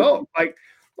end result? Like,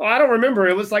 well, I don't remember.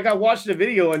 It was like I watched a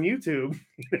video on YouTube.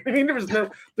 I mean,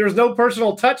 there was no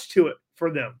personal touch to it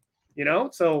for them,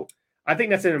 So I think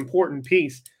that's an important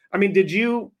piece. I mean,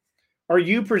 are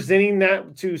you presenting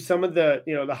that to some of the,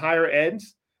 the higher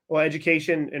eds or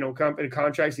education, company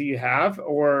contracts that you have,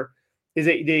 or is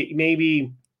it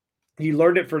maybe you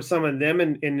learned it for some of them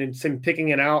and some picking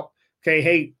it out? Okay,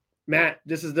 hey, Matt,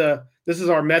 this is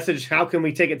our message. How can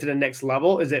we take it to the next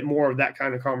level? Is it more of that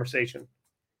kind of conversation?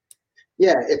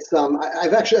 Yeah, it's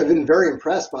I've been very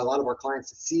impressed by a lot of our clients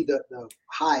to see the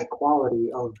high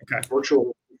quality of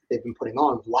virtual they've been putting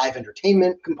on, live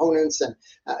entertainment components, and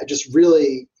just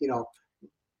really,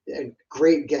 and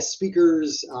great guest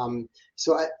speakers.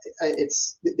 So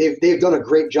they've done a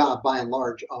great job by and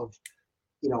large of,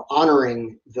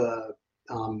 honoring the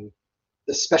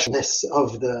specialness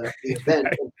of the event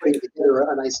and putting together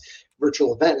a nice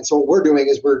virtual event. And so what we're doing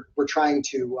is we're trying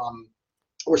to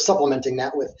we're supplementing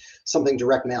that with something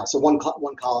direct mail. So one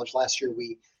college last year,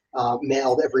 we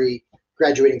mailed every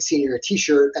graduating senior a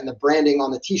T-shirt, and the branding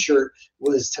on the T-shirt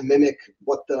was to mimic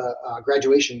what the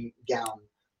graduation gown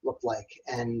looked like.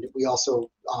 And we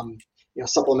also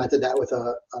supplemented that with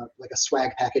a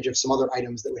swag package of some other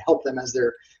items that would help them as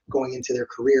they're going into their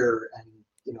career, and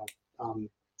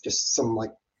just some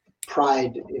like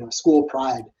pride, school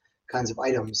pride kinds of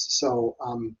items. So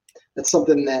that's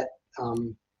something that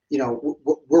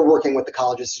we're working with the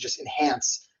colleges to just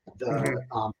enhance the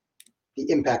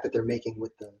impact that they're making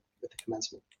with the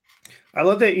commencement. I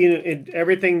love that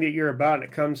everything that you're about,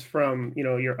 it comes from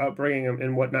your upbringing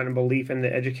and whatnot, and belief in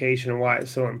the education and why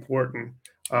it's so important.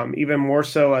 Even more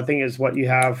so, I think, is what you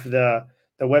have the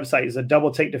website is a Double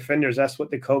Take Defenders. That's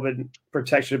what the COVID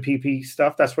protection PP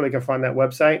stuff. That's where they can find that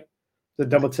website, the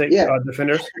Double Take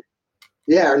Defenders.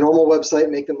 Yeah, our normal website,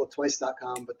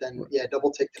 makethemlooktwice.com. But then,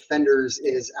 Double Take Defenders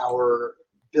is our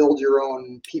build your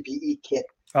own PPE kit.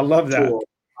 I love that. Tool.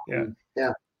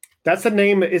 Yeah. That's the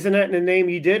name. Isn't that the name?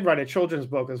 You did write a children's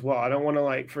book as well. I don't want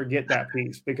to forget that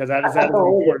piece, because that is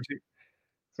important.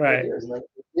 Right.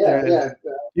 Yeah.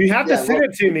 You have to send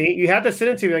it to me. You have to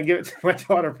send it to me and give it to my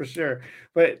daughter for sure.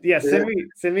 But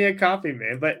send me a copy,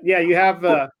 man. But you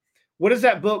have what is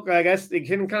that book? I guess you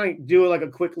can kind of do a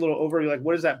quick little overview. Like,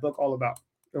 what is that book all about,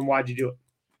 and why'd you do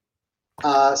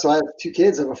it? So I have two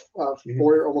kids. I have a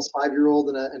 4, almost 5-year-old,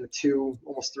 and a 2,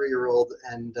 almost 3-year-old.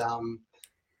 And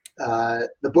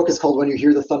the book is called "When You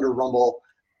Hear the Thunder Rumble."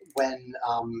 When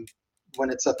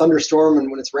it's a thunderstorm and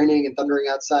when it's raining and thundering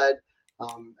outside,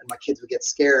 and my kids would get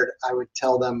scared, I would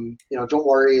tell them, don't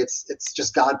worry, it's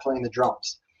just God playing the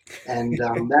drums. And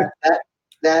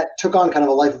that took on kind of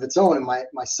a life of its own. And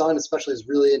my son especially is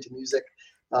really into music.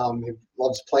 He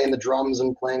loves playing the drums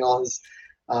and playing all his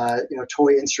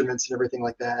toy instruments and everything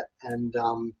like that. And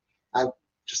I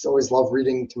just always love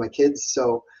reading to my kids.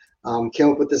 So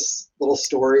came up with this little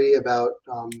story about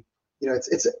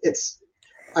it's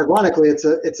ironically it's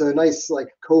a nice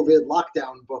COVID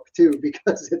lockdown book too,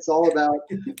 because it's all about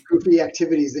goofy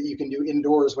activities that you can do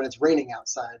indoors when it's raining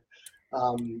outside.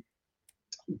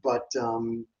 But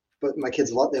my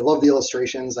kids love the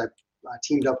illustrations. I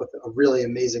teamed up with a really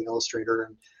amazing illustrator,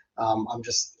 and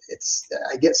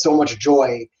I get so much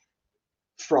joy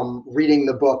from reading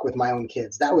the book with my own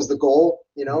kids. That was the goal,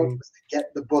 was to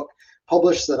get the book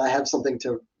published so that I have something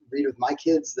to read with my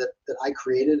kids that I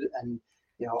created, and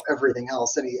everything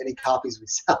else, any copies we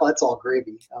sell, that's all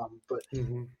gravy. It's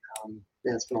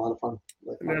been a lot of fun.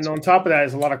 And on top of that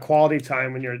is a lot of quality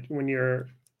time when you're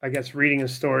I guess reading a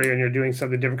story and you're doing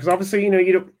something different, because obviously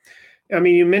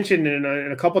you mentioned it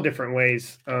in a couple different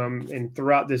ways and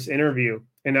throughout this interview,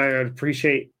 and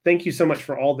thank you so much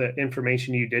for all the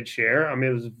information you did share. I mean,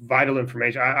 it was vital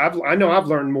information. I know I've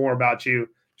learned more about you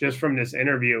just from this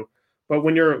interview, but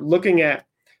when you're looking at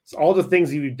all the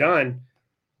things that you've done,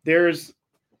 there's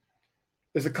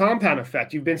a compound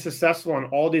effect. You've been successful on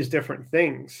all these different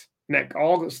things. And that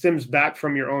all stems back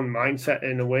from your own mindset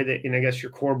in a way that, and I guess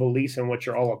your core beliefs and what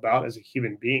you're all about as a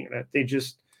human being. And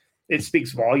it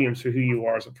speaks volumes for who you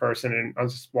are as a person. And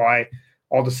that's why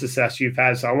all the success you've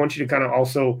had. So I want you to kind of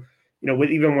also,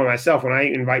 even with myself, when I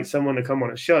invite someone to come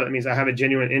on a show, that means I have a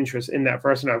genuine interest in that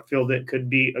person. I feel that could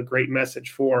be a great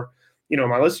message for,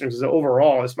 my listeners. Because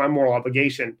overall, it's my moral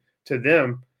obligation to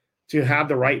them to have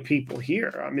the right people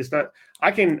here. I mean, it's not,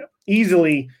 I can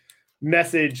easily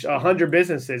message 100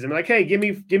 businesses and be like, hey, give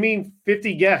me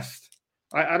 50 guests.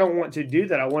 I don't want to do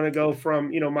that. I want to go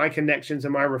from, my connections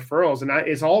and my referrals. And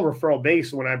it's all referral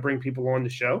based when I bring people on the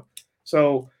show.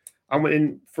 So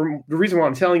from the reason why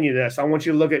I'm telling you this, I want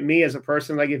you to look at me as a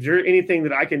person. Like, if there's anything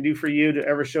that I can do for you to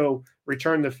ever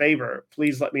return the favor,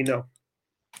 please let me know.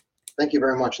 Thank you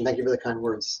very much. And thank you for the kind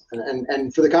words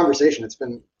and for the conversation. It's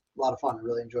been a lot of fun. I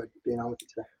really enjoyed being on with you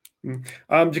today.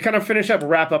 To kind of finish up,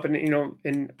 wrap up,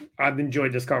 and I've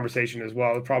enjoyed this conversation as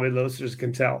well. Probably the listeners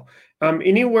can tell.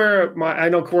 Anywhere, I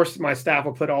know, of course, my staff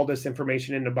will put all this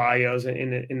information in the bios and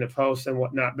in the posts and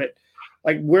whatnot, but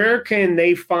like, where can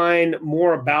they find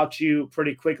more about you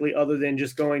pretty quickly, other than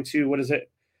just going to, what is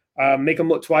it?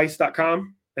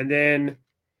 MakeTheMLookTwice.com, and then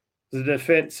the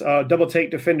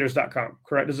DoubleTakeDefenders.com,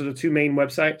 correct? Those are the two main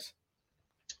websites.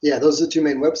 Yeah, those are the two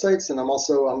main websites, and I'm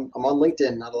on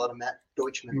LinkedIn. Not a lot of Matt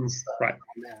Deutschman right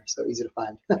on there, so easy to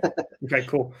find. Okay,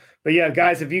 cool. But yeah,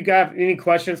 guys, if you got any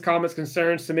questions, comments,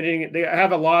 concerns, submitting it. I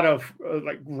have a lot of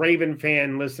like Raven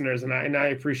fan listeners, and I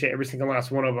appreciate every single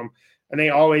last one of them. And they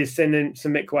always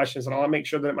submit questions, and I'll make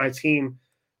sure that my team,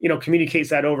 communicates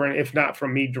that over, and if not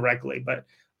from me directly. But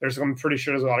I'm pretty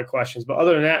sure there's a lot of questions. But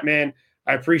other than that, man,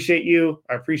 I appreciate you.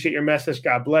 I appreciate your message.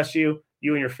 God bless you.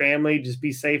 You and your family. Just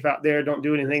be safe out there. Don't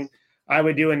do anything I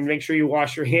would do, and make sure you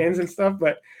wash your hands and stuff.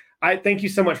 But I thank you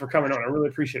so much for coming on. I really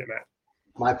appreciate it, Matt.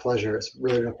 My pleasure. It's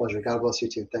really been a pleasure. God bless you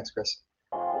too. Thanks, Chris.